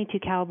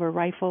 .22 caliber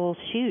rifle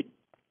shoot.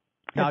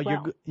 Now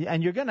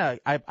you're gonna.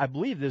 I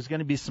believe there's going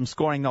to be some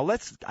scoring. Now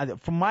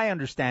from my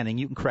understanding,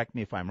 you can correct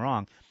me if I'm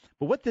wrong.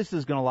 But what this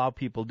is going to allow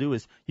people to do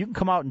is you can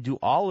come out and do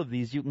all of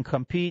these. You can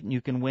compete and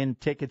you can win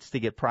tickets to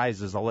get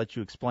prizes. I'll let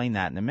you explain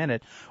that in a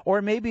minute.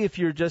 Or maybe if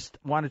you just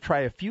want to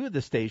try a few of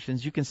the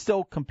stations, you can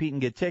still compete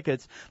and get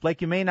tickets.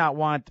 Like you may not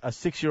want a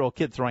 6-year-old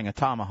kid throwing a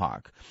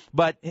tomahawk,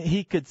 but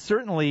he could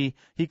certainly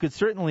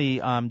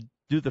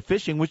do the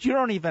fishing, which you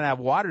don't even have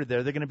water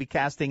there. They're going to be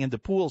casting into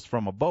pools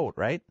from a boat,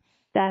 right?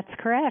 That's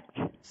correct.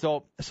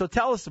 So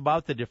tell us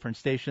about the different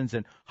stations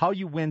and how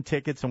you win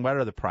tickets and what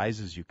are the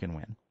prizes you can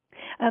win.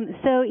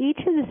 So each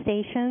of the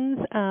stations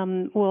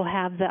will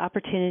have the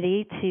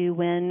opportunity to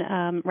win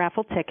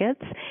raffle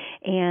tickets,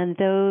 and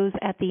those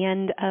at the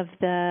end of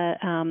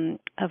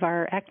of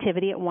our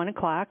activity at 1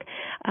 o'clock,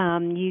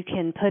 you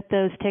can put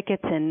those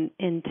tickets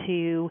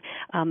into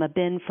a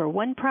bin for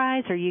one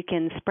prize, or you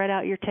can spread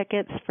out your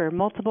tickets for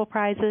multiple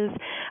prizes.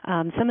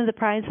 Some of the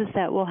prizes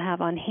that we'll have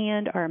on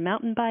hand are a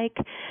mountain bike,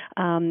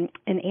 an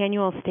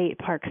annual state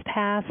parks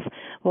pass.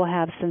 We'll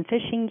have some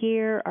fishing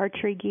gear,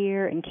 archery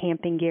gear, and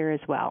camping gear as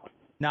well.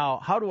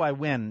 Now, how do I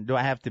win? Do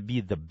I have to be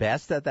the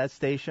best at that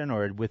station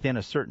or within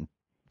a certain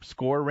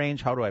score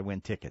range? How do I win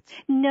tickets?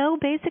 No,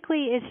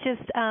 basically it's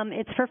just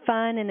it's for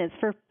fun and it's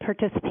for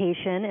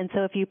participation. And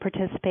so if you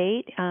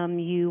participate,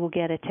 you will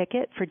get a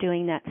ticket for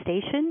doing that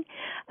station.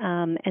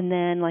 And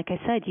then, like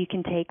I said, you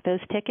can take those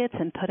tickets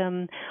and put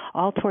them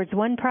all towards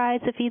one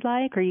prize if you'd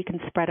like, or you can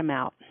spread them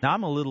out. Now,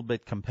 I'm a little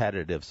bit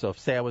competitive. So if,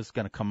 say, I was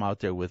going to come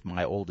out there with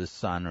my oldest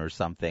son or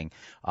something,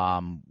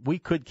 we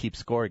could keep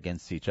score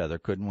against each other,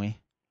 couldn't we?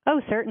 Oh,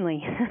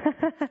 certainly.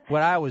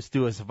 What I always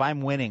do is if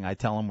I'm winning, I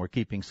tell him we're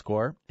keeping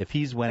score. If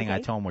he's winning, okay.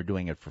 I tell him we're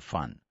doing it for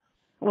fun.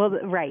 Well,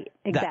 right,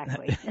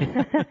 exactly.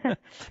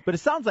 But it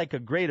sounds like a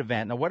great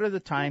event. Now, what are the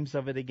times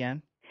of it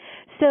again?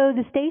 So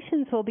the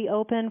stations will be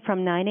open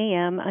from 9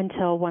 a.m.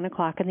 until 1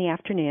 o'clock in the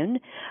afternoon.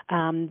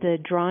 The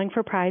drawing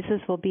for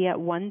prizes will be at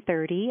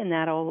 1:30, and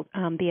that'll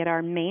be at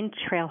our main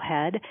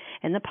trailhead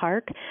in the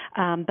park.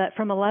 But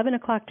from 11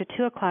 o'clock to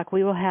 2 o'clock,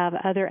 we will have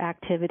other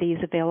activities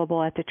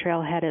available at the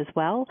trailhead as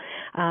well.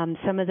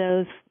 Some of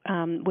those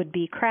would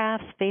be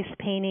crafts, face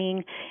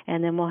painting,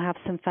 and then we'll have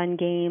some fun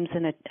games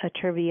and a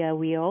trivia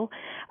wheel.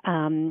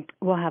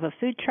 We'll have a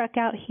food truck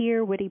out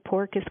here. Woody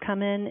Pork is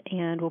coming,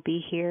 and we'll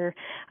be here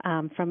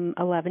from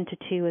 11 to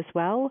 2 as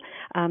well.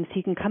 So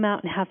you can come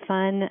out and have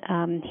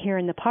fun here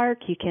in the park.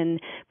 You can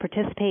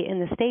participate in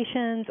the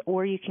stations,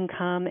 or you can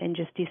come and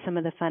just do some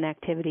of the fun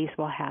activities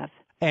we'll have.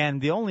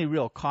 And the only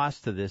real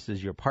cost to this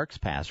is your Parks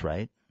Pass,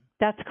 right?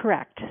 That's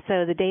correct.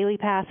 So the daily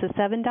pass is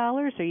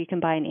 $7, or you can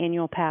buy an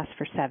annual pass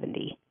for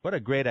 $70. What a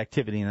great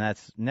activity, and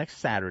that's next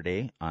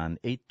Saturday on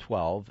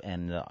 8/12,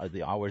 and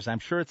the hours. I'm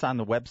sure it's on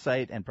the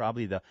website and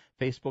probably the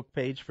Facebook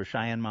page for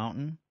Cheyenne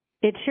Mountain.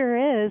 It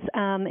sure is,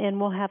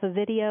 and we'll have a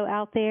video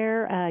out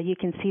there. You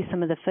can see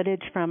some of the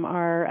footage from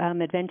our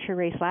adventure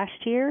race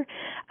last year.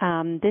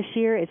 This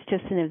year, it's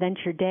just an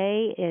adventure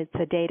day. It's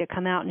a day to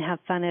come out and have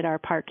fun at our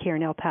park here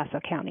in El Paso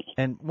County.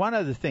 And one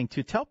other thing,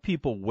 to tell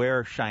people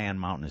where Cheyenne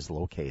Mountain is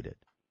located.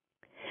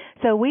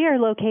 So we are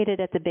located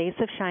at the base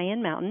of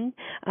Cheyenne Mountain.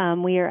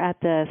 We are at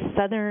the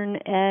southern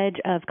edge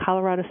of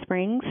Colorado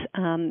Springs,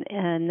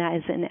 and that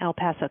is in El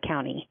Paso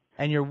County.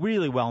 And you're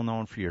really well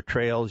known for your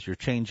trails, your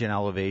change in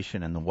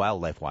elevation, and the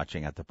wildlife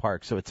watching at the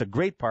park. So it's a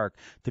great park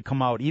to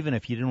come out, even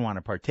if you didn't want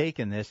to partake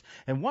in this.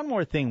 And one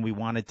more thing we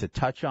wanted to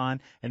touch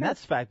on, and that's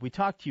the fact we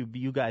talked to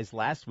you guys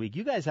last week.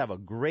 You guys have a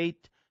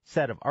great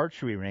set of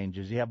archery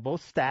ranges. You have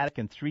both static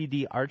and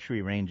 3D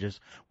archery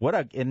ranges.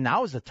 And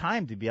now is the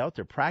time to be out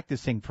there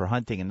practicing for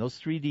hunting, and those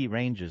 3D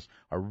ranges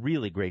are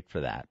really great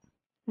for that.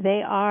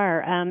 They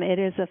are. It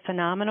is a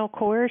phenomenal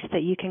course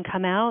that you can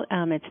come out.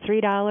 It's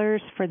 $3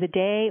 for the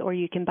day, or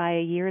you can buy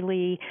a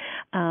yearly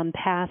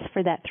pass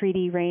for that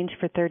 3D range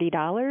for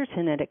 $30,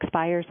 and it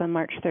expires on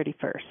March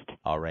 31st.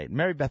 All right.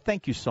 Mary Beth,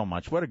 thank you so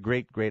much. What a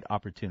great, great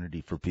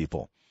opportunity for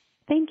people.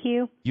 Thank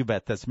you. You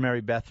bet. That's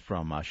Mary Beth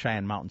from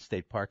Cheyenne Mountain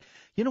State Park.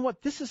 You know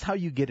what? This is how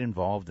you get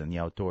involved in the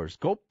outdoors.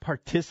 Go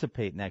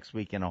participate next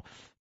week.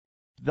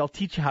 They'll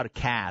teach you how to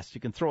cast. You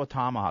can throw a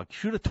tomahawk,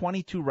 shoot a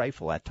 .22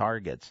 rifle at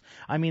targets.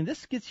 I mean,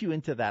 this gets you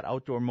into that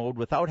outdoor mode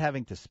without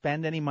having to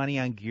spend any money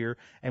on gear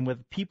and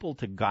with people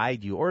to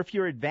guide you. Or if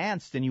you're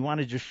advanced and you want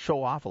to just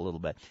show off a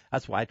little bit.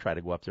 That's why I try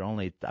to go up there.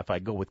 Only if I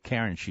go with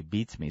Karen, she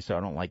beats me, so I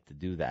don't like to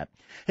do that.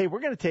 Hey, we're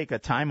going to take a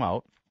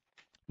timeout.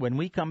 When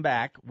we come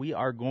back, we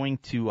are going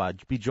to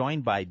be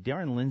joined by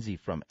Darren Lindsay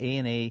from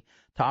A&A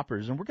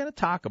Toppers, and we're going to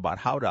talk about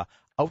how to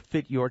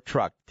outfit your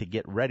truck to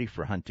get ready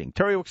for hunting.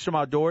 Terry Wickstrom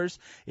Outdoors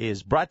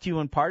is brought to you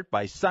in part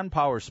by Sun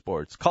Power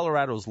Sports,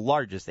 Colorado's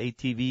largest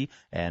ATV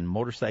and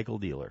motorcycle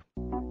dealer.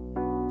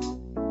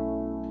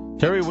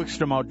 Terry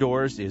Wickstrom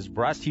Outdoors is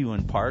brought to you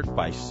in part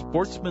by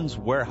Sportsman's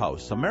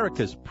Warehouse,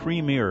 America's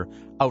premier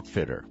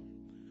outfitter.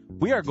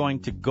 We are going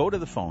to go to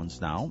the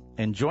phones now,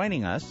 and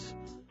joining us,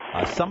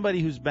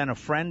 somebody who's been a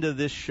friend of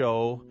this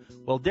show.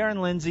 Well,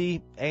 Darren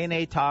Lindsay,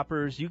 A&A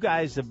Toppers, you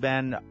guys have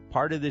been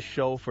part of this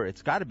show for,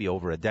 it's got to be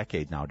over a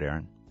decade now,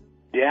 Darren.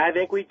 Yeah, I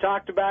think we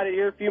talked about it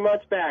here a few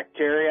months back,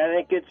 Terry. I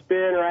think it's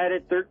been right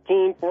at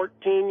 13,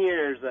 14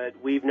 years that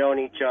we've known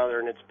each other,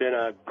 and it's been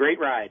a great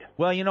ride.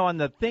 Well, and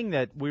the thing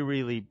that we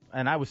really,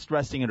 and I was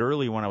stressing it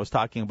earlier when I was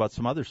talking about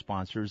some other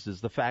sponsors,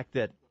 is the fact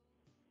that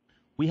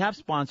we have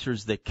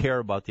sponsors that care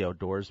about the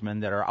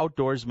outdoorsmen, that are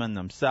outdoorsmen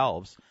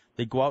themselves.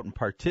 They go out and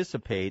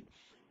participate.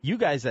 You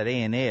guys at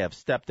A&A have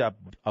stepped up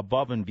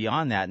above and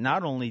beyond that.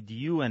 Not only do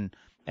you and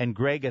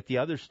Greg at the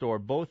other store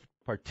both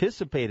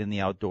participate in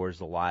the outdoors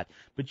a lot,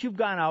 but you've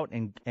gone out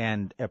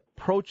and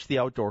approached the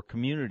outdoor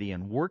community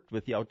and worked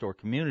with the outdoor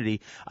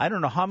community. I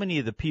don't know how many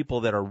of the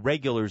people that are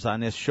regulars on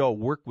this show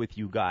work with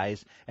you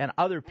guys and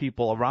other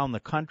people around the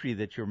country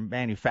that your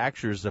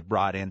manufacturers have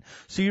brought in.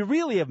 So you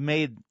really have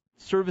made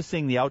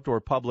servicing the outdoor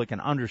public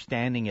and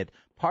understanding it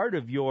part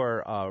of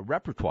your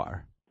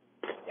repertoire.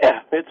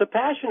 Yeah, it's a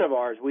passion of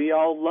ours. We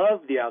all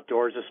love the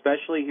outdoors,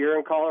 especially here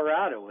in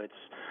Colorado. It's,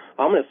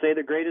 I'm going to say,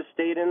 the greatest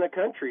state in the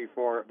country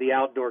for the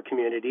outdoor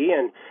community,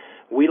 and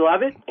we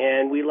love it,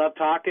 and we love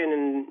talking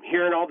and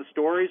hearing all the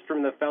stories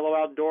from the fellow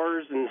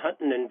outdoors and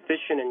hunting and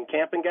fishing and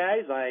camping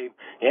guys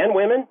and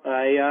women.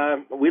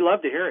 We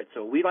love to hear it,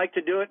 so we like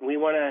to do it, and we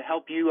want to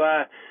help you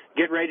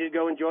get ready to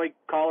go enjoy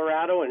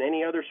Colorado and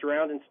any other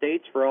surrounding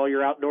states for all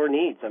your outdoor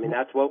needs. I mean,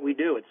 that's what we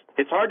do.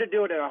 It's hard to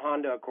do it in a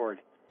Honda Accord.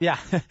 Yeah,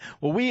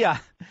 well, we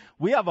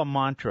have a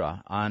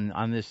mantra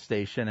on this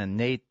station, and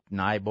Nate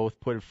and I both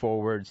put it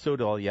forward, so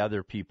do all the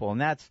other people,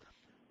 and that's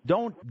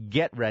don't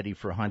get ready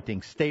for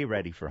hunting, stay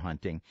ready for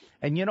hunting.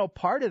 And,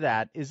 part of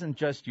that isn't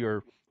just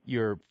your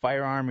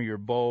firearm or your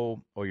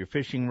bow or your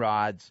fishing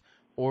rods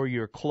or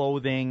your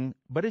clothing,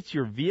 but it's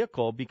your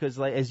vehicle because,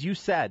 like, as you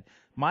said,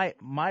 I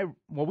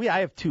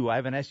have two. I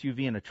have an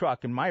SUV and a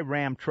truck, and my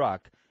Ram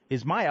truck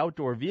is my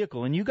outdoor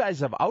vehicle, and you guys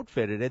have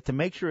outfitted it to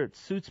make sure it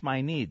suits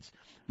my needs.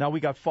 Now, we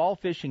got fall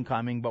fishing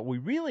coming, but we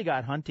really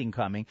got hunting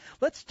coming.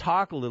 Let's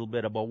talk a little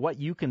bit about what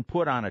you can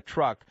put on a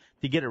truck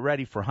to get it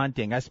ready for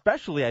hunting.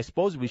 Especially, I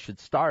suppose we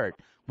should start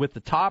with the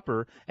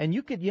topper, and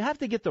you have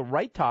to get the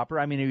right topper.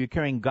 I mean, are you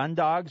carrying gun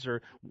dogs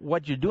or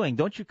what you're doing?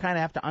 Don't you kind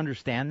of have to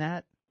understand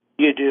that?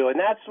 You do, and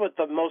that's what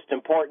the most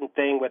important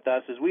thing with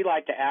us is. We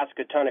like to ask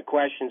a ton of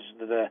questions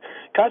to the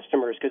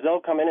customers because they'll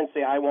come in and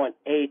say, I want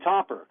a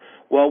topper.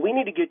 Well, we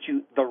need to get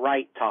you the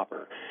right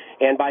topper.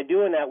 And by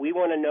doing that, we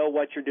want to know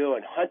what you're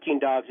doing. Hunting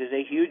dogs is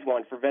a huge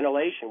one for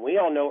ventilation. We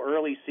all know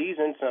early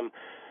season,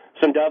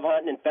 some dove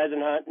hunting and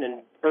pheasant hunting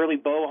and early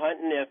bow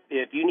hunting.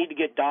 If you need to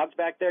get dogs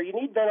back there, you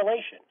need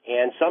ventilation.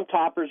 And some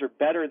toppers are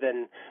better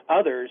than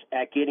others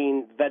at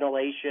getting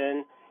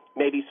ventilation,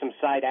 maybe some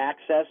side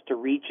access to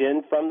reach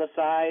in from the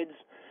sides.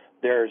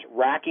 There's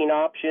racking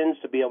options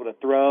to be able to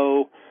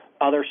throw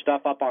other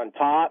stuff up on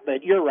top.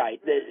 But you're right.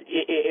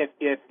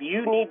 If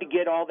you need to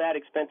get all that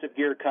expensive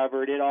gear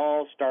covered, it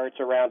all starts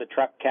around a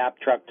truck cap,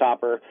 truck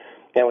topper.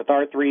 And with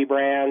our 3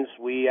 brands,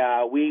 we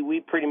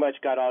pretty much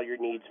got all your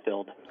needs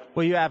filled.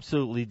 Well, you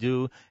absolutely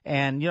do.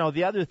 And,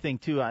 the other thing,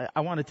 too,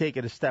 I want to take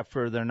it a step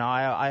further. Now,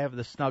 I have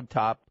the Snug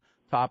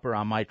topper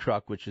on my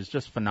truck, which is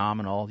just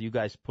phenomenal. You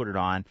guys put it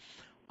on.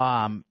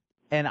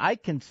 And I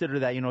consider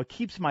that, it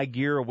keeps my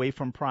gear away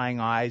from prying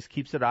eyes,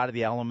 keeps it out of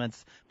the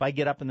elements. If I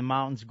get up in the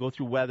mountains, go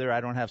through weather,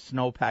 I don't have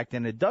snow packed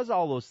in. It does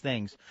all those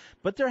things.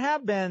 But there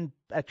have been,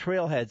 at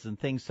trailheads and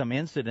things, some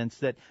incidents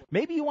that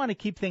maybe you want to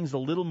keep things a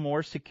little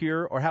more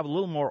secure or have a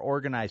little more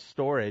organized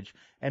storage.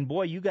 And,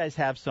 boy, you guys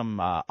have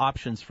some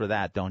options for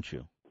that, don't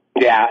you?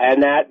 Yeah,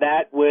 and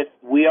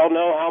we all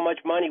know how much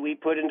money we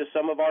put into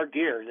some of our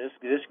gear.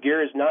 This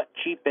gear is not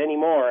cheap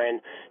anymore, and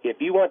if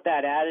you want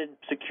that added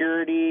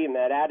security and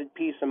that added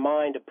peace of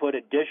mind to put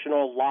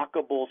additional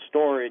lockable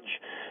storage,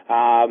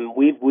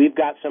 we've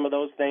got some of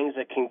those things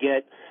that can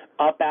get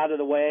up out of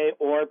the way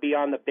or be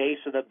on the base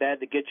of the bed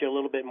to get you a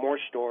little bit more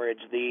storage.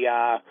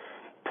 The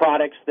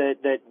products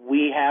that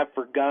we have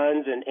for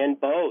guns and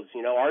bows.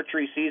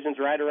 Archery season's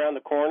right around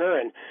the corner,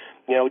 and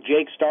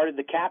Jake started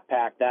the Cap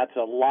Pack. That's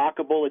a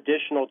lockable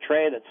additional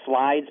tray that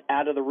slides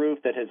out of the roof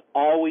that has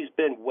always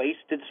been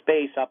wasted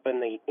space up in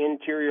the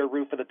interior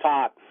roof of the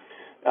top.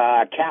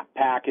 Cap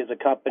Pack is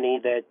a company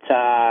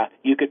that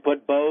you could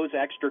put bows,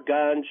 extra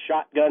guns,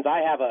 shotguns. I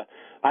have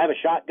a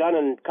shotgun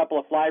and a couple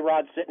of fly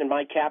rods sitting in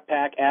my Cap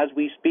Pack as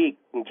we speak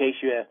in case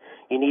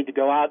you need to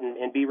go out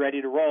and be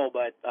ready to roll.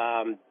 But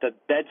the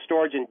bed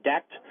storage and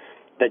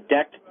the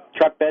decked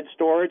truck bed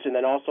storage, and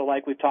then also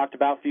like we've talked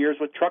about for years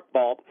with Truck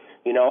Vault.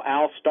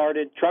 Al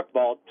started Truck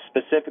Vault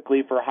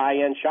specifically for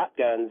high-end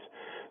shotguns.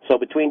 So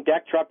between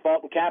deck, Truck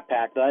Vault, and Cap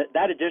Pack,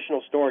 that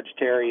additional storage,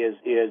 Terry,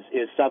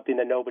 is something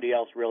that nobody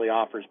else really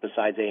offers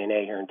besides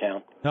A&A here in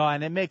town. No,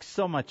 and it makes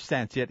so much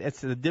sense.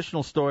 It's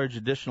additional storage,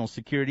 additional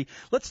security.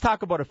 Let's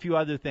talk about a few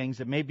other things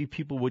that maybe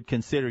people would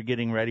consider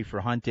getting ready for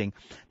hunting.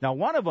 Now,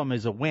 one of them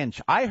is a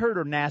winch. I heard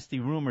a nasty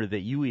rumor that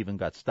you even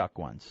got stuck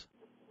once.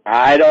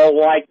 I don't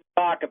like to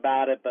talk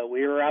about it, but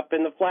we were up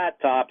in the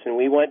flat tops, and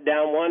we went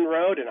down one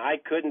road, and I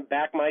couldn't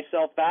back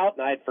myself out,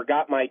 and I had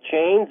forgot my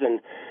chains, and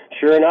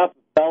sure enough,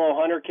 a fellow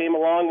hunter came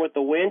along with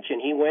the winch,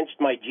 and he winched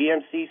my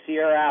GMC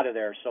Sierra out of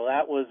there. So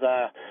that was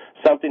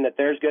something that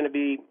there's going to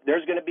be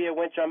a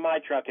winch on my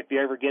truck if you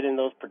ever get in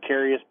those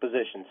precarious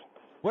positions.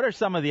 What are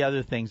some of the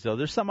other things, though?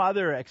 There's some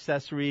other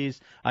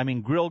accessories.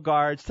 Grill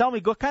guards. Tell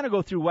me, go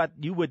through what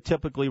you would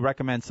typically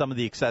recommend some of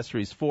the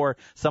accessories for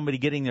somebody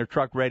getting their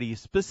truck ready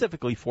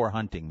specifically for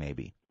hunting,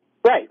 maybe.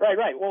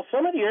 Right. Well,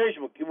 some of the areas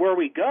where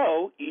we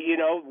go,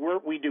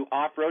 we do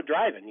off-road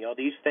driving.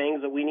 These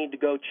things that we need to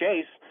go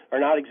chase are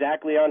not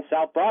exactly on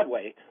South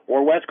Broadway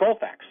or West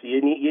Colfax.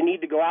 You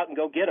need to go out and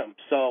go get them.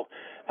 So,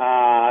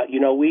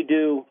 we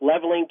do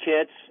leveling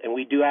kits, and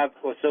we do have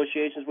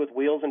associations with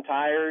Wheels and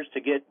Tires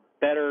to get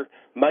better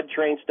mud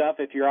train stuff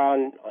if you're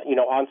on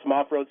some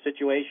off-road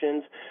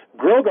situations.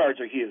 Grill guards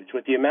are huge.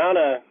 With the amount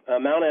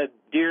of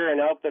deer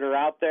and elk that are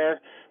out there,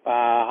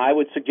 I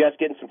would suggest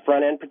getting some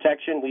front-end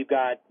protection.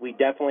 We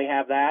definitely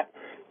have that.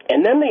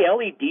 And then the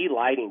LED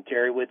lighting,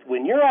 Terry,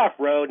 when you're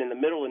off-road in the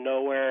middle of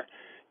nowhere,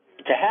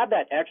 to have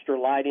that extra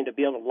lighting to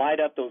be able to light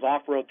up those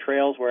off-road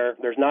trails where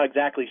there's not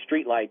exactly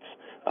street lights,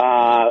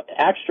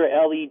 extra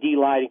LED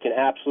lighting can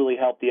absolutely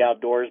help the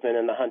outdoorsman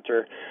and the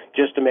hunter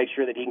just to make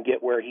sure that he can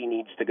get where he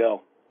needs to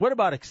go. What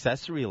about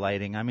accessory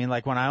lighting?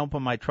 Like when I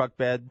open my truck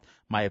bed,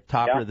 my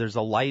topper, There's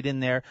a light in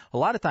there. A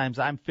lot of times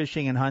I'm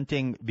fishing and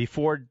hunting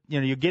before,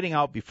 you're getting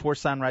out before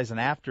sunrise and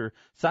after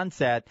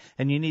sunset,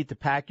 and you need to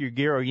pack your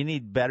gear, or you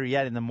need, better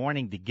yet, in the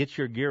morning to get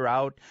your gear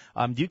out.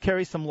 Do you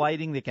carry some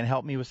lighting that can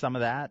help me with some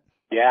of that?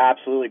 Yeah,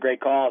 absolutely. Great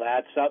call.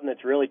 That's something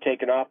that's really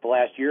taken off the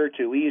last year or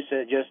two. We used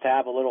to just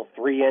have a little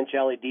 3-inch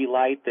LED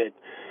light that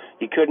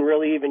you couldn't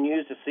really even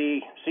use to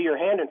see your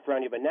hand in front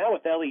of you. But now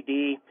with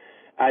LED,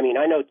 I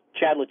know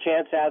Chad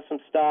LaChance has some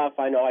stuff.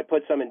 I know I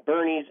put some in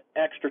Bernie's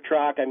extra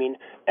truck.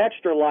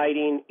 Extra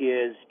lighting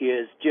is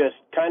just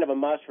kind of a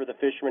must for the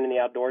fisherman and the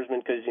outdoorsman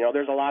because,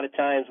 there's a lot of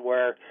times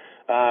where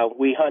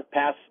we hunt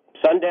past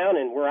sundown,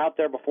 and we're out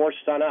there before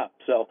sun up.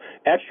 So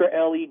extra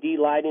LED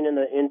lighting in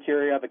the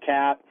interior of a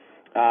cap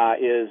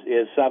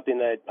is something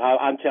that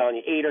I'm telling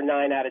you, 8 or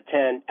 9 out of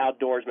 10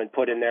 outdoorsmen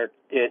put in their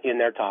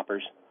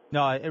toppers.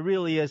 No, it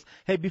really is.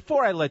 Hey,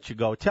 before I let you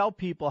go, tell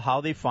people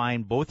how they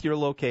find both your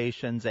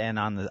locations and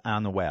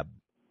on the web.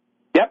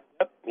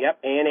 Yep.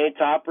 A&A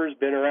Toppers,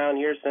 been around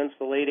here since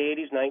the late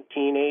 80s,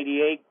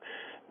 1988.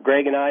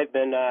 Greg and I have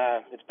been,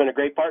 it's been a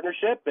great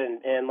partnership,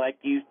 and like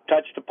you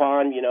touched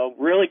upon,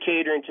 really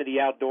catering to the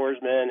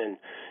outdoorsmen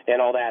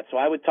and all that. So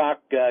I would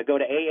go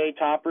to AA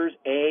Toppers,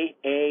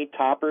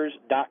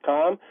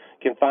 aatoppers.com. You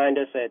can find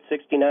us at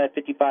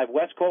 6955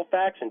 West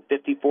Colfax and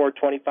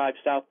 5425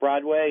 South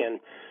Broadway. And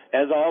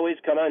as always,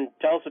 come on,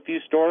 tell us a few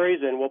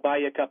stories, and we'll buy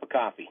you a cup of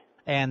coffee.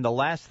 And the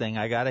last thing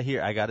I got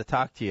to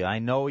talk to you. I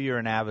know you're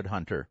an avid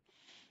hunter.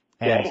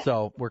 And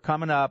so we're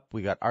coming up.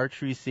 We got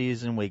archery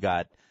season. We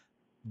got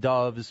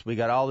doves. We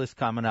got all this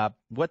coming up.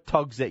 What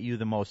tugs at you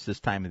the most this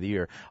time of the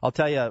year? I'll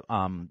tell you,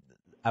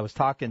 I was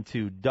talking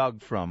to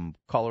Doug from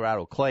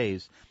Colorado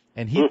Clays,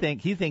 and he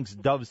thinks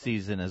dove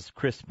season is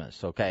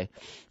Christmas, okay?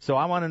 So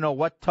I want to know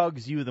what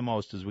tugs you the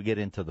most as we get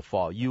into the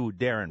fall. You,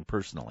 Darren,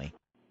 personally.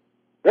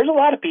 There's a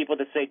lot of people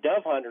that say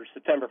dove hunters,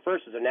 September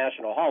 1st is a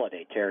national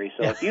holiday, Terry.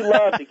 So if you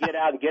love to get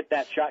out and get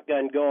that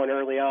shotgun going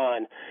early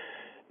on,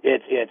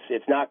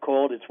 it's not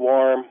cold, it's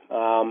warm.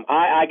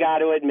 I got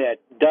to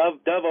admit, dove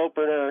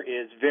opener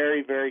is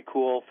very, very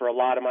cool for a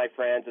lot of my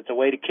friends. It's a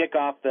way to kick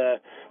off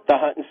the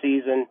hunting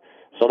season.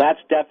 So that's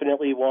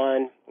definitely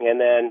one. And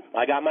then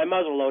I got my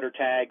muzzleloader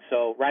tag,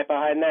 so right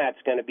behind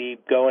that's going to be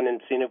going and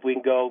seeing if we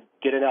can go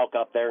get an elk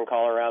up there in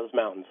Colorado's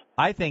mountains.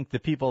 I think the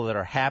people that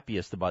are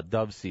happiest about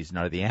dove season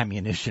are the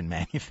ammunition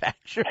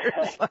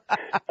manufacturers.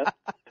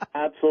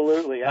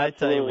 Absolutely. I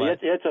tell you what.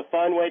 It's a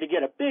fun way to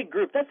get a big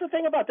group. That's the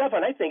thing about dove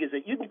hunting, I think, is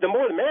that the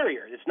more the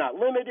merrier. It's not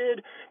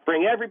limited.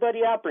 Bring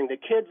everybody out. Bring the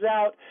kids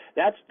out.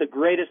 That's the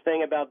greatest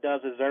thing about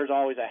doves is there's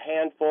always a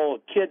handful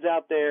of kids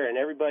out there, and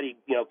everybody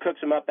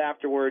cooks them up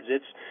afterwards.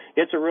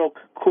 It's a real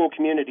cool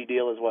community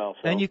deal as well.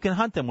 So. And you can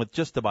hunt them with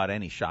just about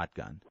any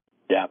shotgun.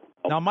 Yeah.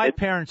 Now, my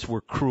parents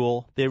were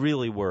cruel. They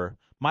really were.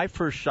 My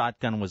first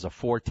shotgun was a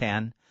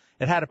 410.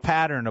 It had a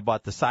pattern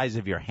about the size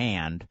of your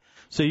hand.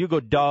 So you go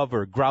dove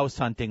or grouse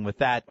hunting with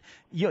that.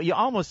 You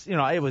almost,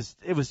 it was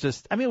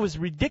just, it was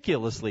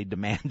ridiculously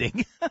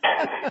demanding.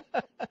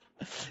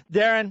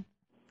 Darren,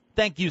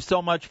 thank you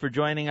so much for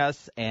joining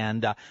us.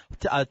 And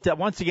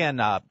once again,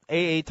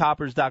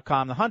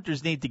 aatoppers.com. The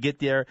hunters need to get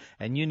there,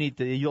 and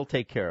you'll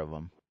take care of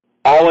them.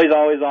 Always,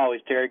 always, always,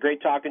 Terry.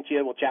 Great talking to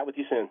you. We'll chat with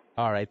you soon.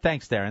 All right.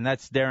 Thanks, Darren.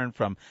 That's Darren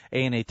from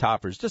A&A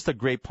Toppers. Just a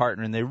great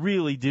partner, and they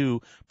really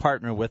do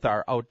partner with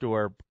our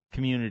outdoor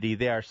community.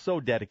 They are so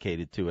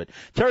dedicated to it.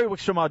 Terry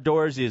Wickstrom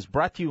Outdoors is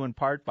brought to you in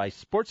part by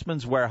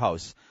Sportsman's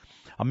Warehouse,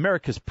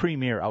 America's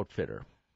premier outfitter.